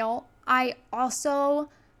in jail. I also,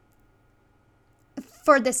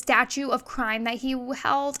 for the statute of crime that he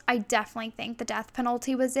held, I definitely think the death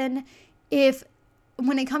penalty was in.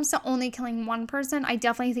 When it comes to only killing one person, I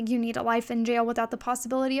definitely think you need a life in jail without the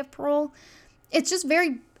possibility of parole. It's just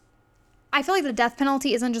I feel like the death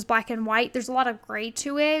penalty isn't just black and white. There's a lot of gray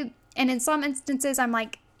to it. And in some instances, I'm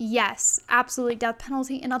like, yes, absolutely death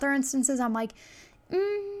penalty. In other instances, I'm like,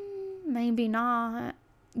 maybe not.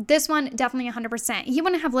 This one, definitely 100%. He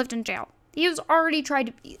wouldn't have lived in jail.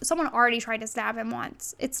 Someone already tried to stab him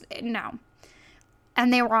once. No.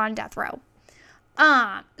 And they were on death row.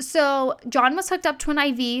 So John was hooked up to an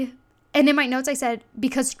IV, and in my notes I said,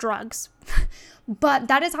 because drugs. But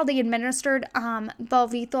that is how they administered the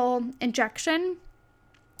lethal injection.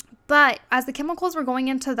 But as the chemicals were going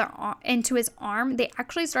into his arm, they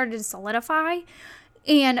actually started to solidify.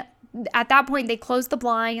 And at that point, they closed the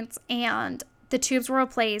blinds and the tubes were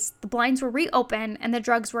replaced. The blinds were reopened and the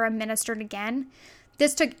drugs were administered again.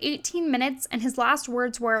 This took 18 minutes, and his last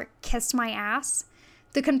words were, "Kiss my ass."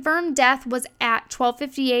 The confirmed death was at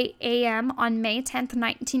 12:58 a.m. on May 10th,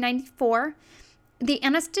 1994. The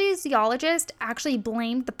anesthesiologist actually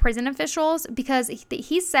blamed the prison officials because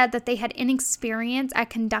he said that they had inexperience at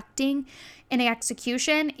conducting an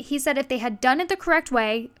execution. He said if they had done it the correct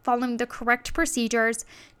way, following the correct procedures,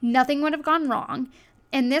 nothing would have gone wrong.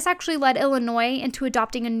 And this actually led Illinois into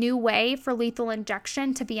adopting a new way for lethal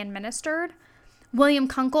injection to be administered. William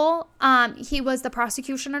Kunkel, he was the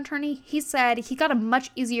prosecution attorney. He said he got a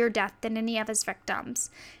much easier death than any of his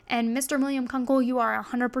victims. And Mr. William Kunkel, you are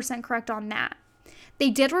 100% correct on that. They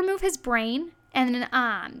did remove his brain, and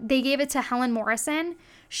they gave it to Helen Morrison.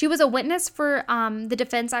 She was a witness for the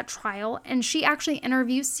defense at trial, and she actually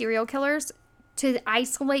interviewed serial killers to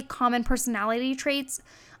isolate common personality traits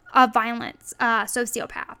of violent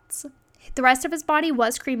sociopaths. The rest of his body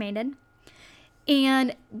was cremated,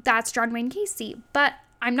 and that's John Wayne Gacy. But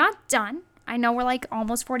I'm not done. I know we're like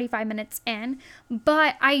almost 45 minutes in,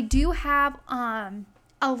 but I do have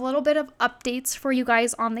a little bit of updates for you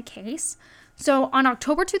guys on the case. So on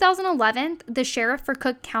October 2011, the sheriff for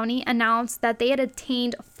Cook County announced that they had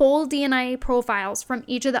obtained full DNA profiles from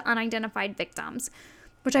each of the unidentified victims,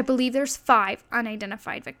 which I believe there's 5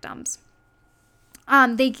 unidentified victims.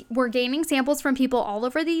 They were gaining samples from people all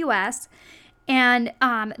over the U.S., and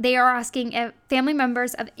they are asking if family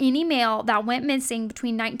members of any male that went missing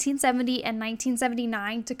between 1970 and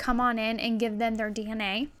 1979 to come on in and give them their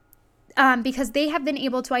DNA. because they have been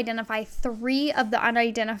able to identify 3 of the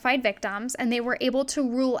unidentified victims, and they were able to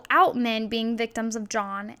rule out men being victims of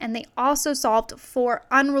John. And they also solved 4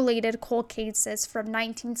 unrelated cold cases from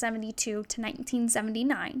 1972 to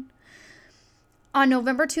 1979. On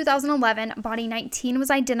November 2011, body 19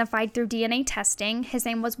 was identified through DNA testing. His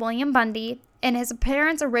name was William Bundy, and his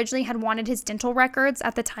parents originally had wanted his dental records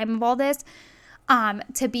at the time of all this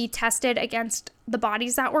to be tested against the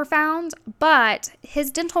bodies that were found, but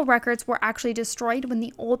his dental records were actually destroyed when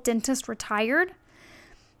the old dentist retired.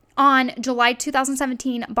 On July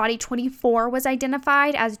 2017, body 24 was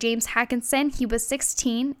identified as James Hackinson. He was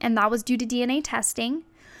 16, and that was due to DNA testing.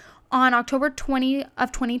 On October 20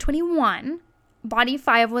 of 2021, body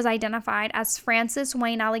 5 was identified as Francis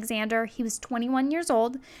Wayne Alexander. He was 21 years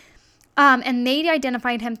old, and they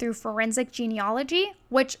identified him through forensic genealogy,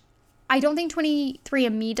 which I don't think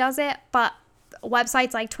 23andMe does it, but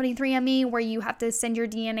websites like 23andMe, where you have to send your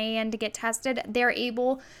DNA in to get tested, they're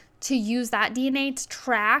able to use that DNA to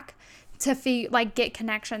track to get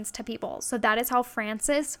connections to people. So that is how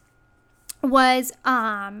Francis was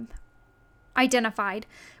identified.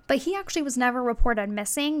 But he actually was never reported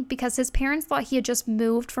missing because his parents thought he had just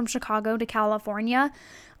moved from Chicago to California.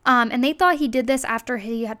 And they thought he did this after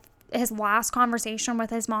he had his last conversation with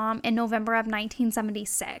his mom in November of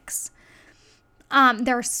 1976.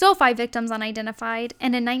 There are still 5 victims unidentified.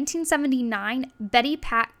 And in 1979, Betty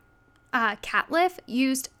Catliff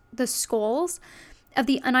used the skulls of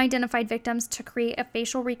the unidentified victims to create a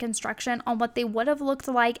facial reconstruction on what they would have looked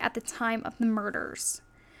like at the time of the murders.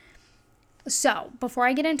 So, before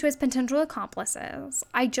I get into his potential accomplices,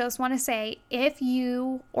 I just want to say, if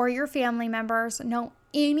you or your family members know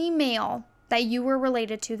any male that you were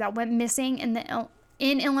related to that went missing in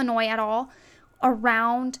Illinois at all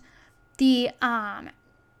around the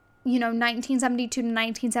 1972 to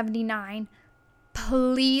 1979,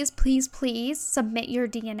 please submit your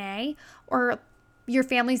DNA or your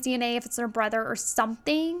family's DNA if it's their brother or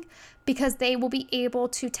something, because they will be able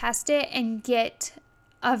to test it and get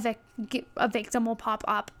a victim will pop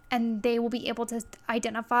up, and they will be able to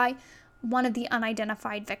identify one of the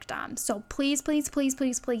unidentified victims. So please,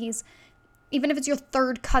 even if it's your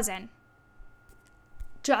 3rd cousin,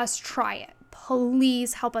 just try it.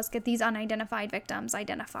 Please help us get these unidentified victims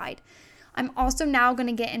identified. I'm also now going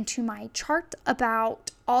to get into my chart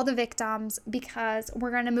about all the victims, because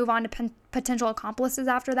we're going to move on to potential accomplices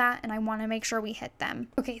after that, and I want to make sure we hit them.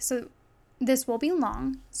 Okay, so this will be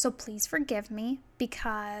long, so please forgive me,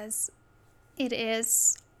 because it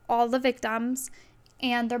is all the victims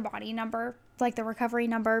and their body number, like the recovery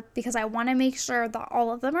number, because I want to make sure that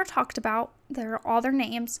all of them are talked about. They're all their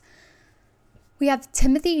names. We have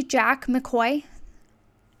Timothy Jack McCoy.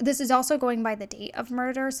 This is also going by the date of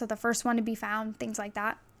murder, so the first one to be found, things like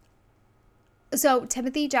that. So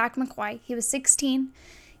Timothy Jack McCoy, he was 16.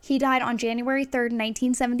 He died on January 3rd,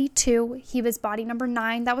 1972. He was body number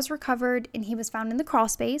 9 that was recovered, and he was found in the crawl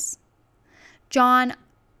space. John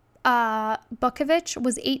Bukovich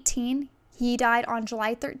was 18. He died on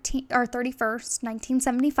July 31st,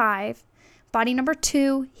 1975. Body number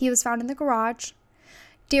 2, he was found in the garage.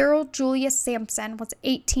 Daryl Julius Sampson was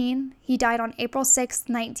 18. He died on April 6th,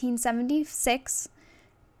 1976.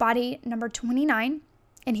 Body number 29,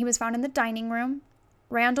 and he was found in the dining room.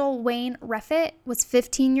 Randall Wayne Reffitt was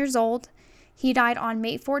 15 years old. He died on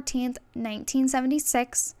May 14th,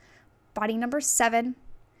 1976. Body number 7,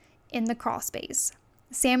 in the crawl space.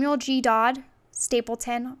 Samuel G. Dodd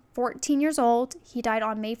Stapleton, 14 years old. He died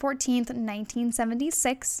on May 14th,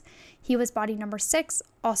 1976. He was body number 6,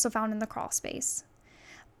 also found in the crawl space.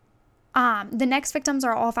 The next victims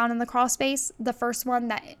are all found in the crawl space. The first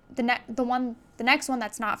one the next one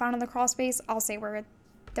that's not found in the crawl space, I'll say where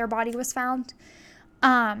their body was found.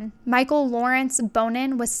 Michael Lawrence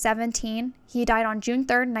Bonin was 17. He died on June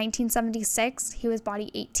 3rd, 1976. He was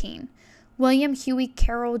body 18. William Huey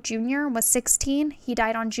Carroll Jr. was 16. He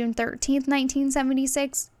died on June 13th,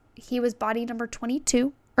 1976. He was body number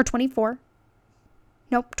 22 or 24.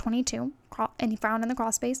 Nope, 22. And he found in the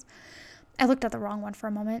crawl space. I looked at the wrong one for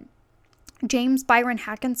a moment. James Byron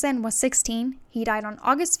Hackinson was 16. He died on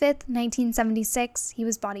August 5th, 1976. He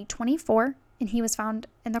was body 24, and he was found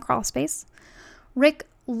in the crawl space. Rick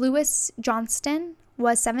Lewis Johnston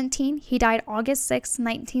was 17. He died August 6th,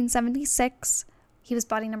 1976. He was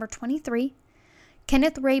body number 23.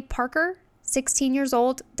 Kenneth Ray Parker, 16 years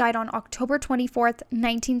old, died on October 24th,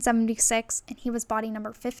 1976, and he was body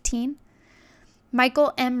number 15.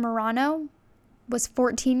 Michael M. Morano was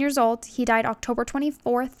 14 years old. He died October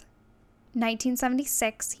 24th,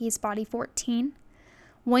 1976. He's body 14.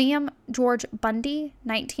 William George Bundy,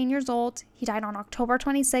 19 years old. He died on October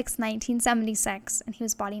 26, 1976, and he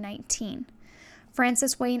was body 19.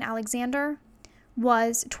 Francis Wayne Alexander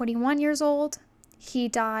was 21 years old. He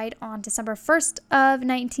died on December 1st of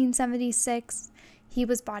 1976. He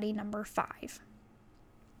was body number 5.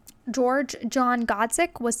 George John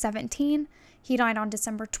Godsick was 17. He died on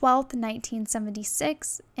December 12th,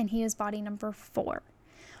 1976, and he was body number 4.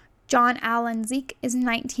 John Allen Zeke is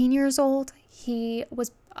 19 years old. He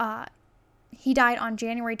died on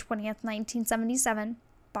January 20th, 1977,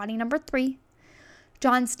 body number 3.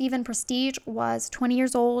 John Stephen Prestige was 20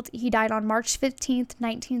 years old. He died on March 15th,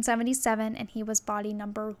 1977, and he was body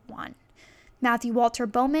number 1. Matthew Walter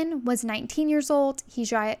Bowman was 19 years old. He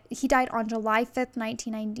died on July 5th,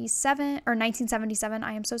 1977.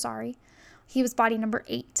 I am so sorry. He was body number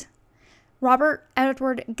 8. Robert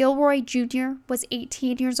Edward Gilroy Jr. was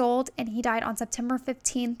 18 years old, and he died on September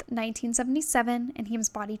 15th, 1977, and he was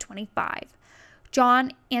body 25.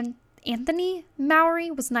 John Anthony Mowry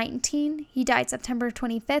was 19. He died September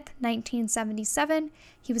 25th, 1977.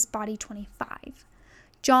 He was body 25.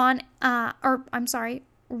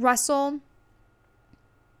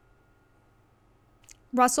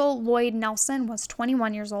 Russell Lloyd Nelson was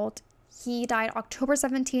 21 years old. He died October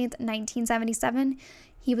 17th, 1977.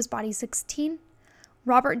 He was body 16.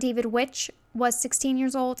 Robert David Witch was 16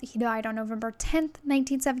 years old. He died on November 10th,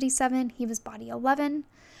 1977. He was body 11.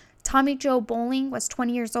 Tommy Joe Bowling was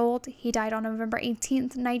 20 years old. He died on November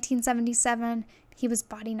 18th, 1977. He was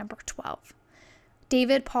body number 12.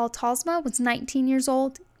 David Paul Talsma was 19 years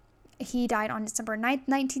old. He died on December 9th,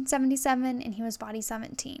 1977, and he was body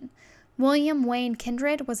 17. William Wayne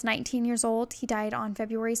Kindred was 19 years old. He died on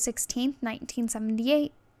February 16th,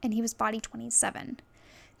 1978, and he was body 27.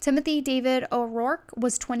 Timothy David O'Rourke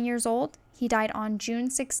was 20 years old. He died on June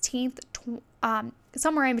 16th,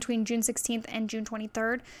 somewhere in between June 16th and June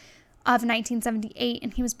 23rd of 1978,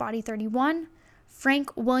 and he was body 31. Frank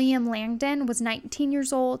William Langdon was 19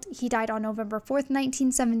 years old. He died on November 4th,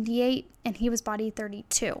 1978, and he was body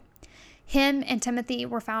 32. Him and Timothy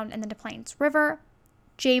were found in the Des Plaines River.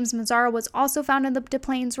 James Mazzara was also found in the Des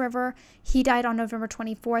Plaines River. He died on November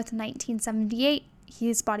 24th, 1978. He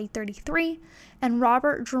is body 33. And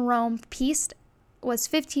Robert Jerome Peast was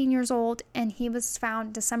 15 years old, and he was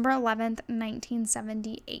found December 11th,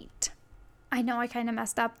 1978. I know I kind of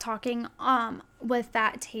messed up talking with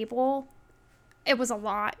that table. It was a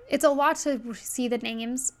lot. It's a lot to see the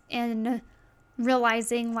names and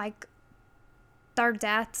realizing like their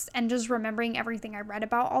deaths and just remembering everything I read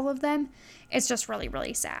about all of them. It's just really,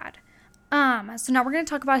 really sad. So now we're going to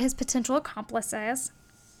talk about his potential accomplices.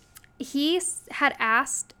 He had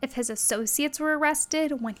asked if his associates were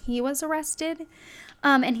arrested when he was arrested.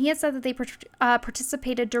 And he had said that they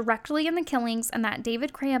participated directly in the killings and that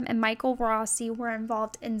David Cram and Michael Rossi were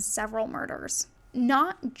involved in several murders.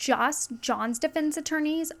 Not just John's defense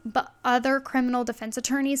attorneys, but other criminal defense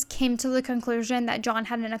attorneys came to the conclusion that John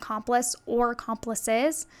had an accomplice or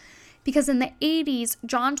accomplices, because in the 80s,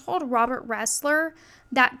 John told Robert Ressler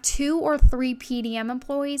that 2 or 3 PDM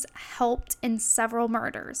employees helped in several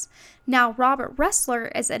murders. Now, Robert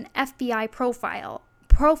Ressler is an FBI profiler.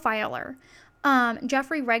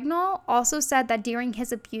 Jeffrey Regnall also said that during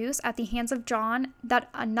his abuse at the hands of John, that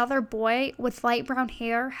another boy with light brown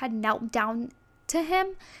hair had knelt down to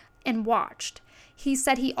him and watched. He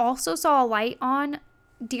said he also saw a light on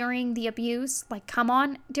during the abuse, like come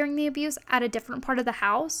on during the abuse at a different part of the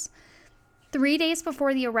house. 3 days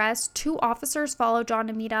before the arrest, 2 officers followed John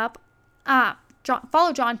to a meetup, and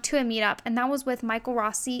that was with Michael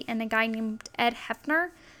Rossi and a guy named Ed Hefner.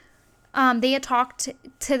 They had talked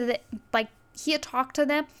he had talked to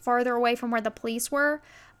them farther away from where the police were.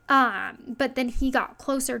 But then he got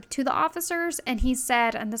closer to the officers and he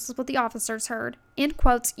said, and this is what the officers heard, in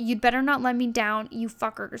quotes, "You'd better not let me down, you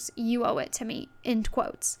fuckers. You owe it to me," end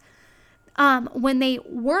quotes. When they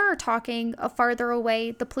were talking farther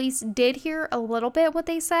away, the police did hear a little bit what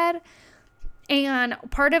they said. And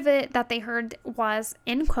part of it that they heard was,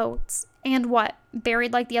 in quotes, "and what,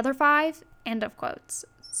 buried like the other 5, end of quotes."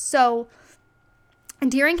 So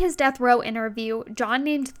during his death row interview, John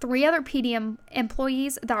named 3 other PDM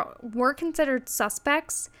employees that were considered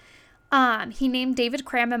suspects. He named David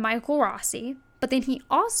Cram and Michael Rossi, but then he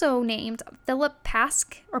also named Philip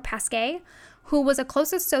Pasquet, who was a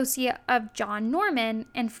close associate of John Norman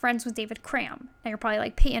and friends with David Cram. Now you're probably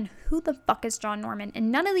like, Peyton, who the fuck is John Norman? In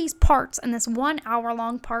none of these parts, in this 1 hour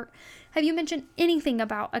long part, have you mentioned anything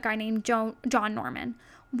about a guy named John Norman?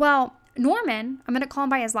 Well, Norman, I'm going to call him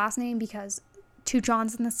by his last name because 2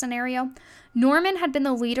 Johns in this scenario. Norman had been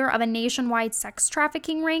the leader of a nationwide sex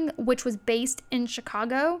trafficking ring, which was based in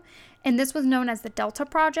Chicago. and this was known as the Delta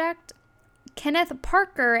Project. Kenneth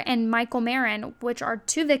Parker and Michael Marin, which are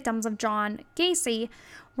two victims of John Gacy,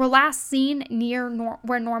 were last seen near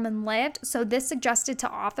where Norman lived, so this suggested to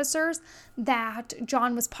officers that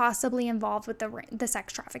John was possibly involved with the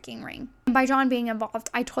sex trafficking ring. And by John being involved,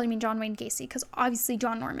 I totally mean John Wayne Gacy, because obviously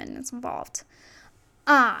John Norman is involved.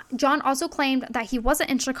 John also claimed that he wasn't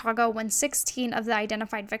in Chicago when 16 of the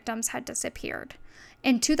identified victims had disappeared.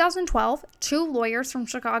 In 2012, two lawyers from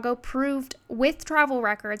Chicago proved with travel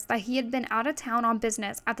records that he had been out of town on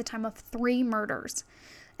business at the time of 3 murders.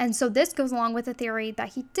 And so this goes along with the theory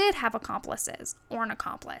that he did have accomplices or an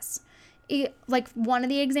accomplice. One of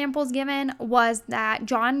the examples given was that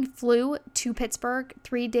John flew to Pittsburgh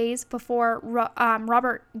 3 days before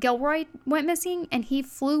Robert Gilroy went missing, and he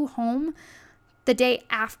flew home the day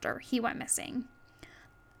after he went missing.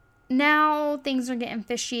 Now things are getting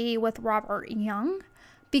fishy with Robert Young,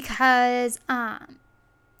 because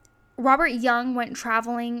Robert Young went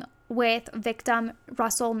traveling with victim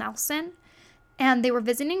Russell Nelson, and they were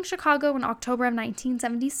visiting Chicago in October of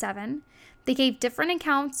 1977. He gave different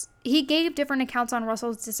accounts on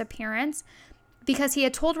Russell's disappearance, because he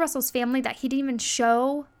had told Russell's family that he didn't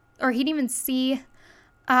even see.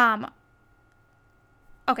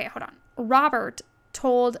 Robert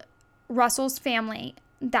told Russell's family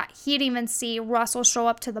that he didn't even see Russell show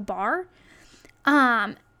up to the bar.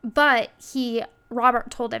 But Robert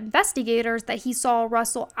told investigators that he saw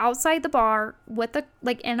Russell outside the bar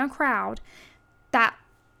in a crowd, that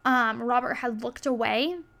Robert had looked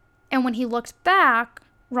away, and when he looked back,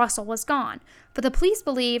 Russell was gone. But the police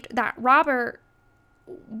believed that Robert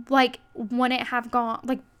wouldn't have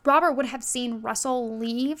gone, Robert would have seen Russell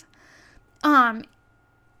leave,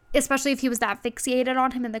 especially if he was that fixated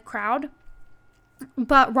on him in the crowd.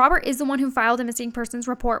 But Robert is the one who filed a missing persons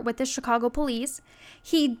report with the Chicago police.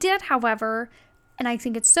 He did, however, and I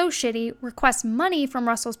think it's so shitty, request money from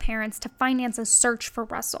Russell's parents to finance a search for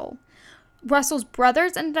Russell. Russell's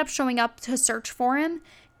brothers ended up showing up to search for him,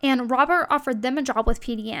 and Robert offered them a job with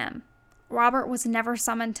PDM. Robert was never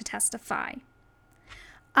summoned to testify.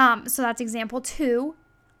 So that's example 2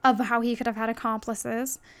 of how he could have had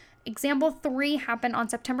accomplices. Example 3 happened on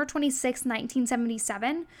September 26,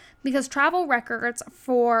 1977, because travel records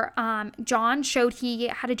for John showed he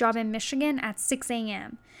had a job in Michigan at 6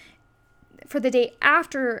 a.m. for the day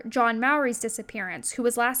after John Mowry's disappearance, who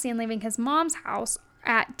was last seen leaving his mom's house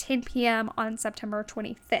at 10 p.m. on September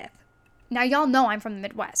 25th. Now, y'all know I'm from the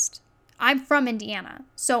Midwest. I'm from Indiana,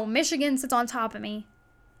 so Michigan sits on top of me,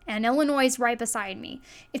 and Illinois is right beside me.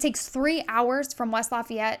 It takes 3 hours from West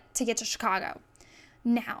Lafayette to get to Chicago.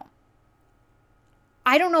 Now,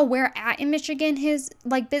 I don't know where at in Michigan his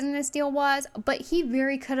business deal was, but he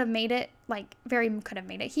very could have made it,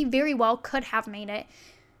 He very well could have made it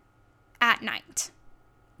at night,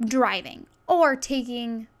 driving or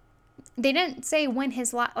taking. They didn't say when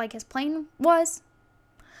his plane was,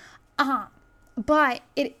 but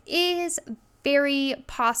it is very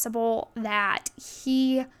possible that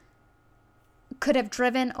he could have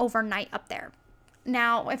driven overnight up there.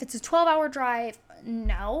 Now, if it's a 12-hour drive,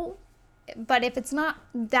 no. But if it's not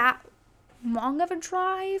that long of a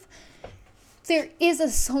drive, there is a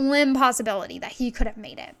slim possibility that he could have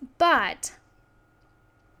made it. But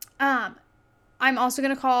I'm also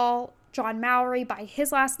going to call John Mowry by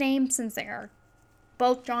his last name, since they are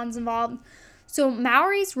both Johns involved. So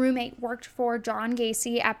Mowry's roommate worked for John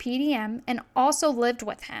Gacy at PDM and also lived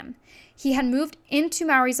with him. He had moved into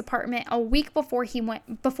Mowry's apartment a week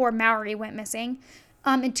before Mowry went missing.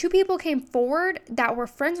 And 2 people came forward that were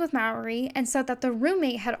friends with Mowry and said that the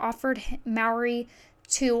roommate had offered Mowry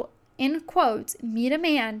to, in quotes, meet a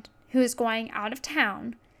man who is going out of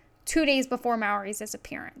town 2 days before Mowry's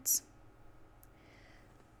disappearance.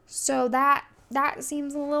 So that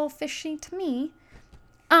seems a little fishy to me.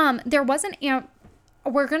 There was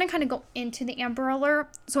we're going to kind of go into the Amber Alert.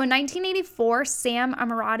 So in 1984, Sam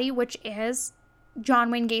Amirati, which is John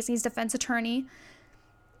Wayne Gacy's defense attorney,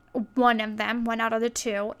 one out of the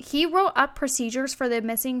 2, he wrote up procedures for the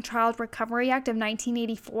Missing Child Recovery Act of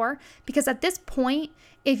 1984, because at this point,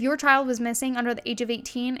 if your child was missing under the age of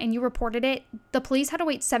 18 and you reported it, the police had to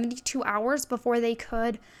wait 72 hours before they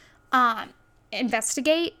could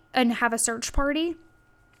investigate and have a search party.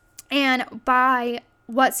 And by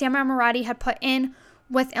what Sam Amirati had put in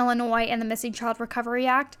with Illinois and the Missing Child Recovery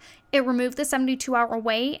Act, it removed the 72-hour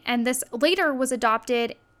wait, and this later was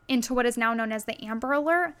adopted into what is now known as the Amber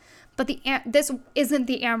Alert. But this isn't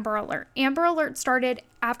the Amber Alert. Amber Alert started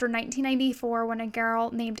after 1994 when a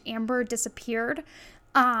girl named Amber disappeared.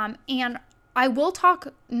 And I will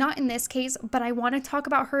talk, not in this case, but I want to talk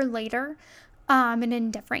about her later. in a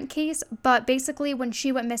different case. But basically, when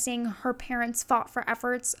she went missing, her parents fought for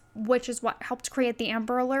efforts, which is what helped create the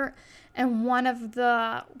Amber Alert. And one of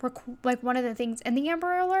the things in the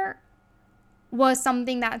Amber Alert was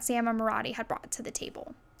something that Sam and Marathi had brought to the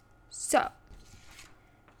table. So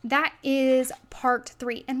that is part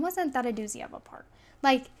 3. And wasn't that a doozy of a part?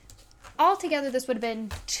 Like, altogether, this would have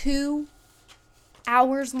been 2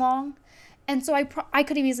 hours long. And so I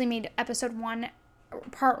could have easily made episode 1,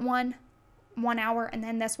 part 1, 1 hour, and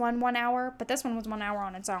then this one 1 hour. But this one was 1 hour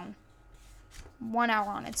on its own. 1 hour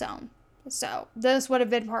on its own. So this would have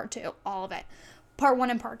been part 2, all of it. Part 1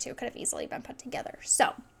 and part 2 could have easily been put together.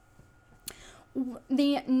 So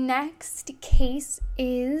the next case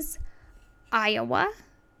is Iowa,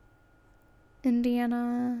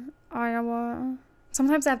 Indiana, Iowa.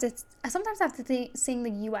 Sometimes I have to sing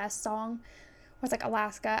the U.S. song, where it's like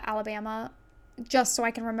Alaska, Alabama, just so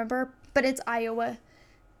I can remember. But it's Iowa.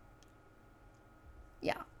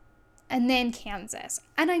 Yeah. And then Kansas.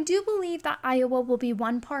 And I do believe that Iowa will be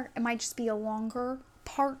one part. It might just be a longer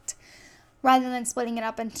part rather than splitting it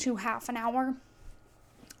up into half an hour.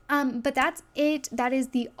 But that's it. That is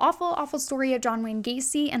the awful, awful story of John Wayne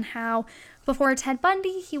Gacy and how before Ted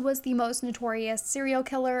Bundy, he was the most notorious serial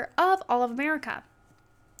killer of all of America.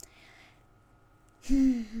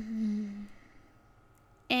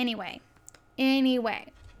 Anyway,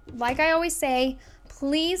 like I always say,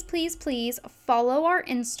 please follow our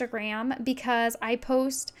Instagram because I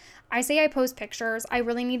post pictures. I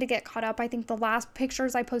really need to get caught up. I think the last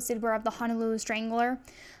pictures I posted were of the Honolulu Strangler.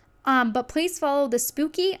 But please follow the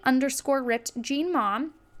spooky_ripped Gene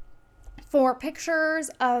Mom for pictures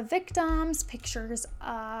of victims, pictures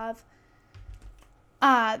of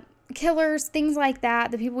killers, things like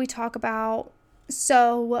that, the people we talk about.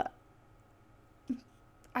 So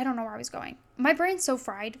I don't know where I was going. My brain's so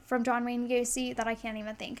fried from John Wayne Gacy that I can't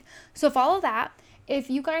even think. So follow that. If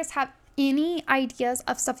you guys have any ideas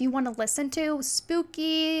of stuff you want to listen to,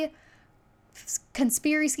 spooky,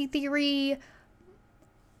 conspiracy theory,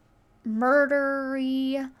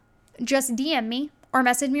 murdery, just DM me or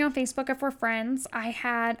message me on Facebook if we're friends. I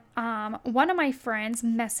had one of my friends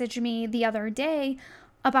message me the other day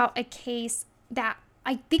about a case that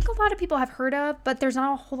I think a lot of people have heard of, but there's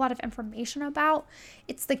not a whole lot of information about.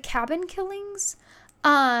 It's the cabin killings.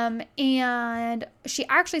 And she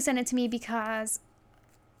actually sent it to me because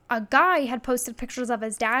a guy had posted pictures of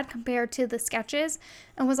his dad compared to the sketches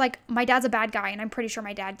and was like, my dad's a bad guy and I'm pretty sure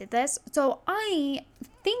my dad did this. So I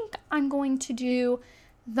think I'm going to do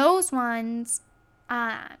those ones.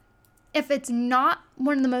 If it's not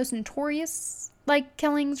one of the most notorious like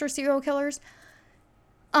killings or serial killers,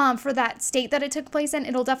 for that state that it took place in,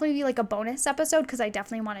 it'll definitely be like a bonus episode because I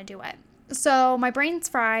definitely want to do it. So my brain's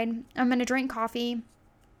fried. I'm going to drink coffee.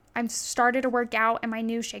 I've started to work out and my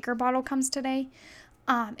new shaker bottle comes today.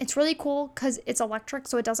 It's really cool because it's electric,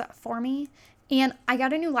 so it does it for me. And I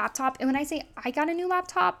got a new laptop. And when I say I got a new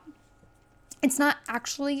laptop, it's not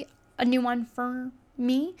actually a new one for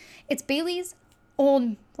me. It's Bailey's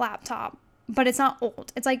old laptop, but it's not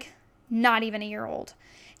old. It's like not even a year old.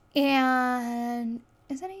 And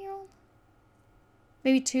is it a year old?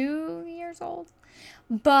 Maybe 2 years old.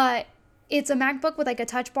 But it's a MacBook with like a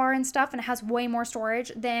touch bar and stuff, and it has way more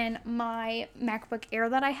storage than my MacBook Air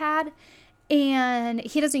that I had. And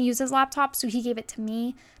he doesn't use his laptop, so he gave it to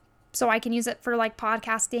me so I can use it for like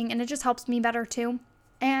podcasting, and it just helps me better too.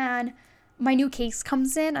 And my new case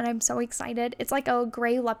comes in, and I'm so excited. It's like a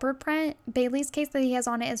gray leopard print. Bailey's case that he has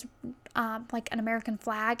on it is like an American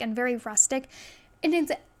flag and very rustic. And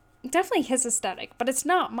it's definitely his aesthetic, but it's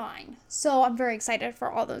not mine. So I'm very excited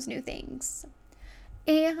for all those new things.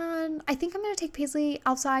 And I think I'm going to take Paisley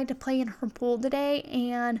outside to play in her pool today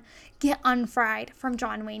and get unfried from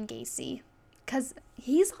John Wayne Gacy because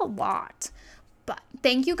he's a lot. But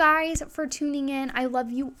thank you guys for tuning in. I love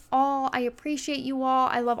you all. I appreciate you all.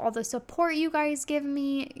 I love all the support you guys give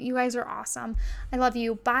me. You guys are awesome. I love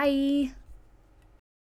you. Bye.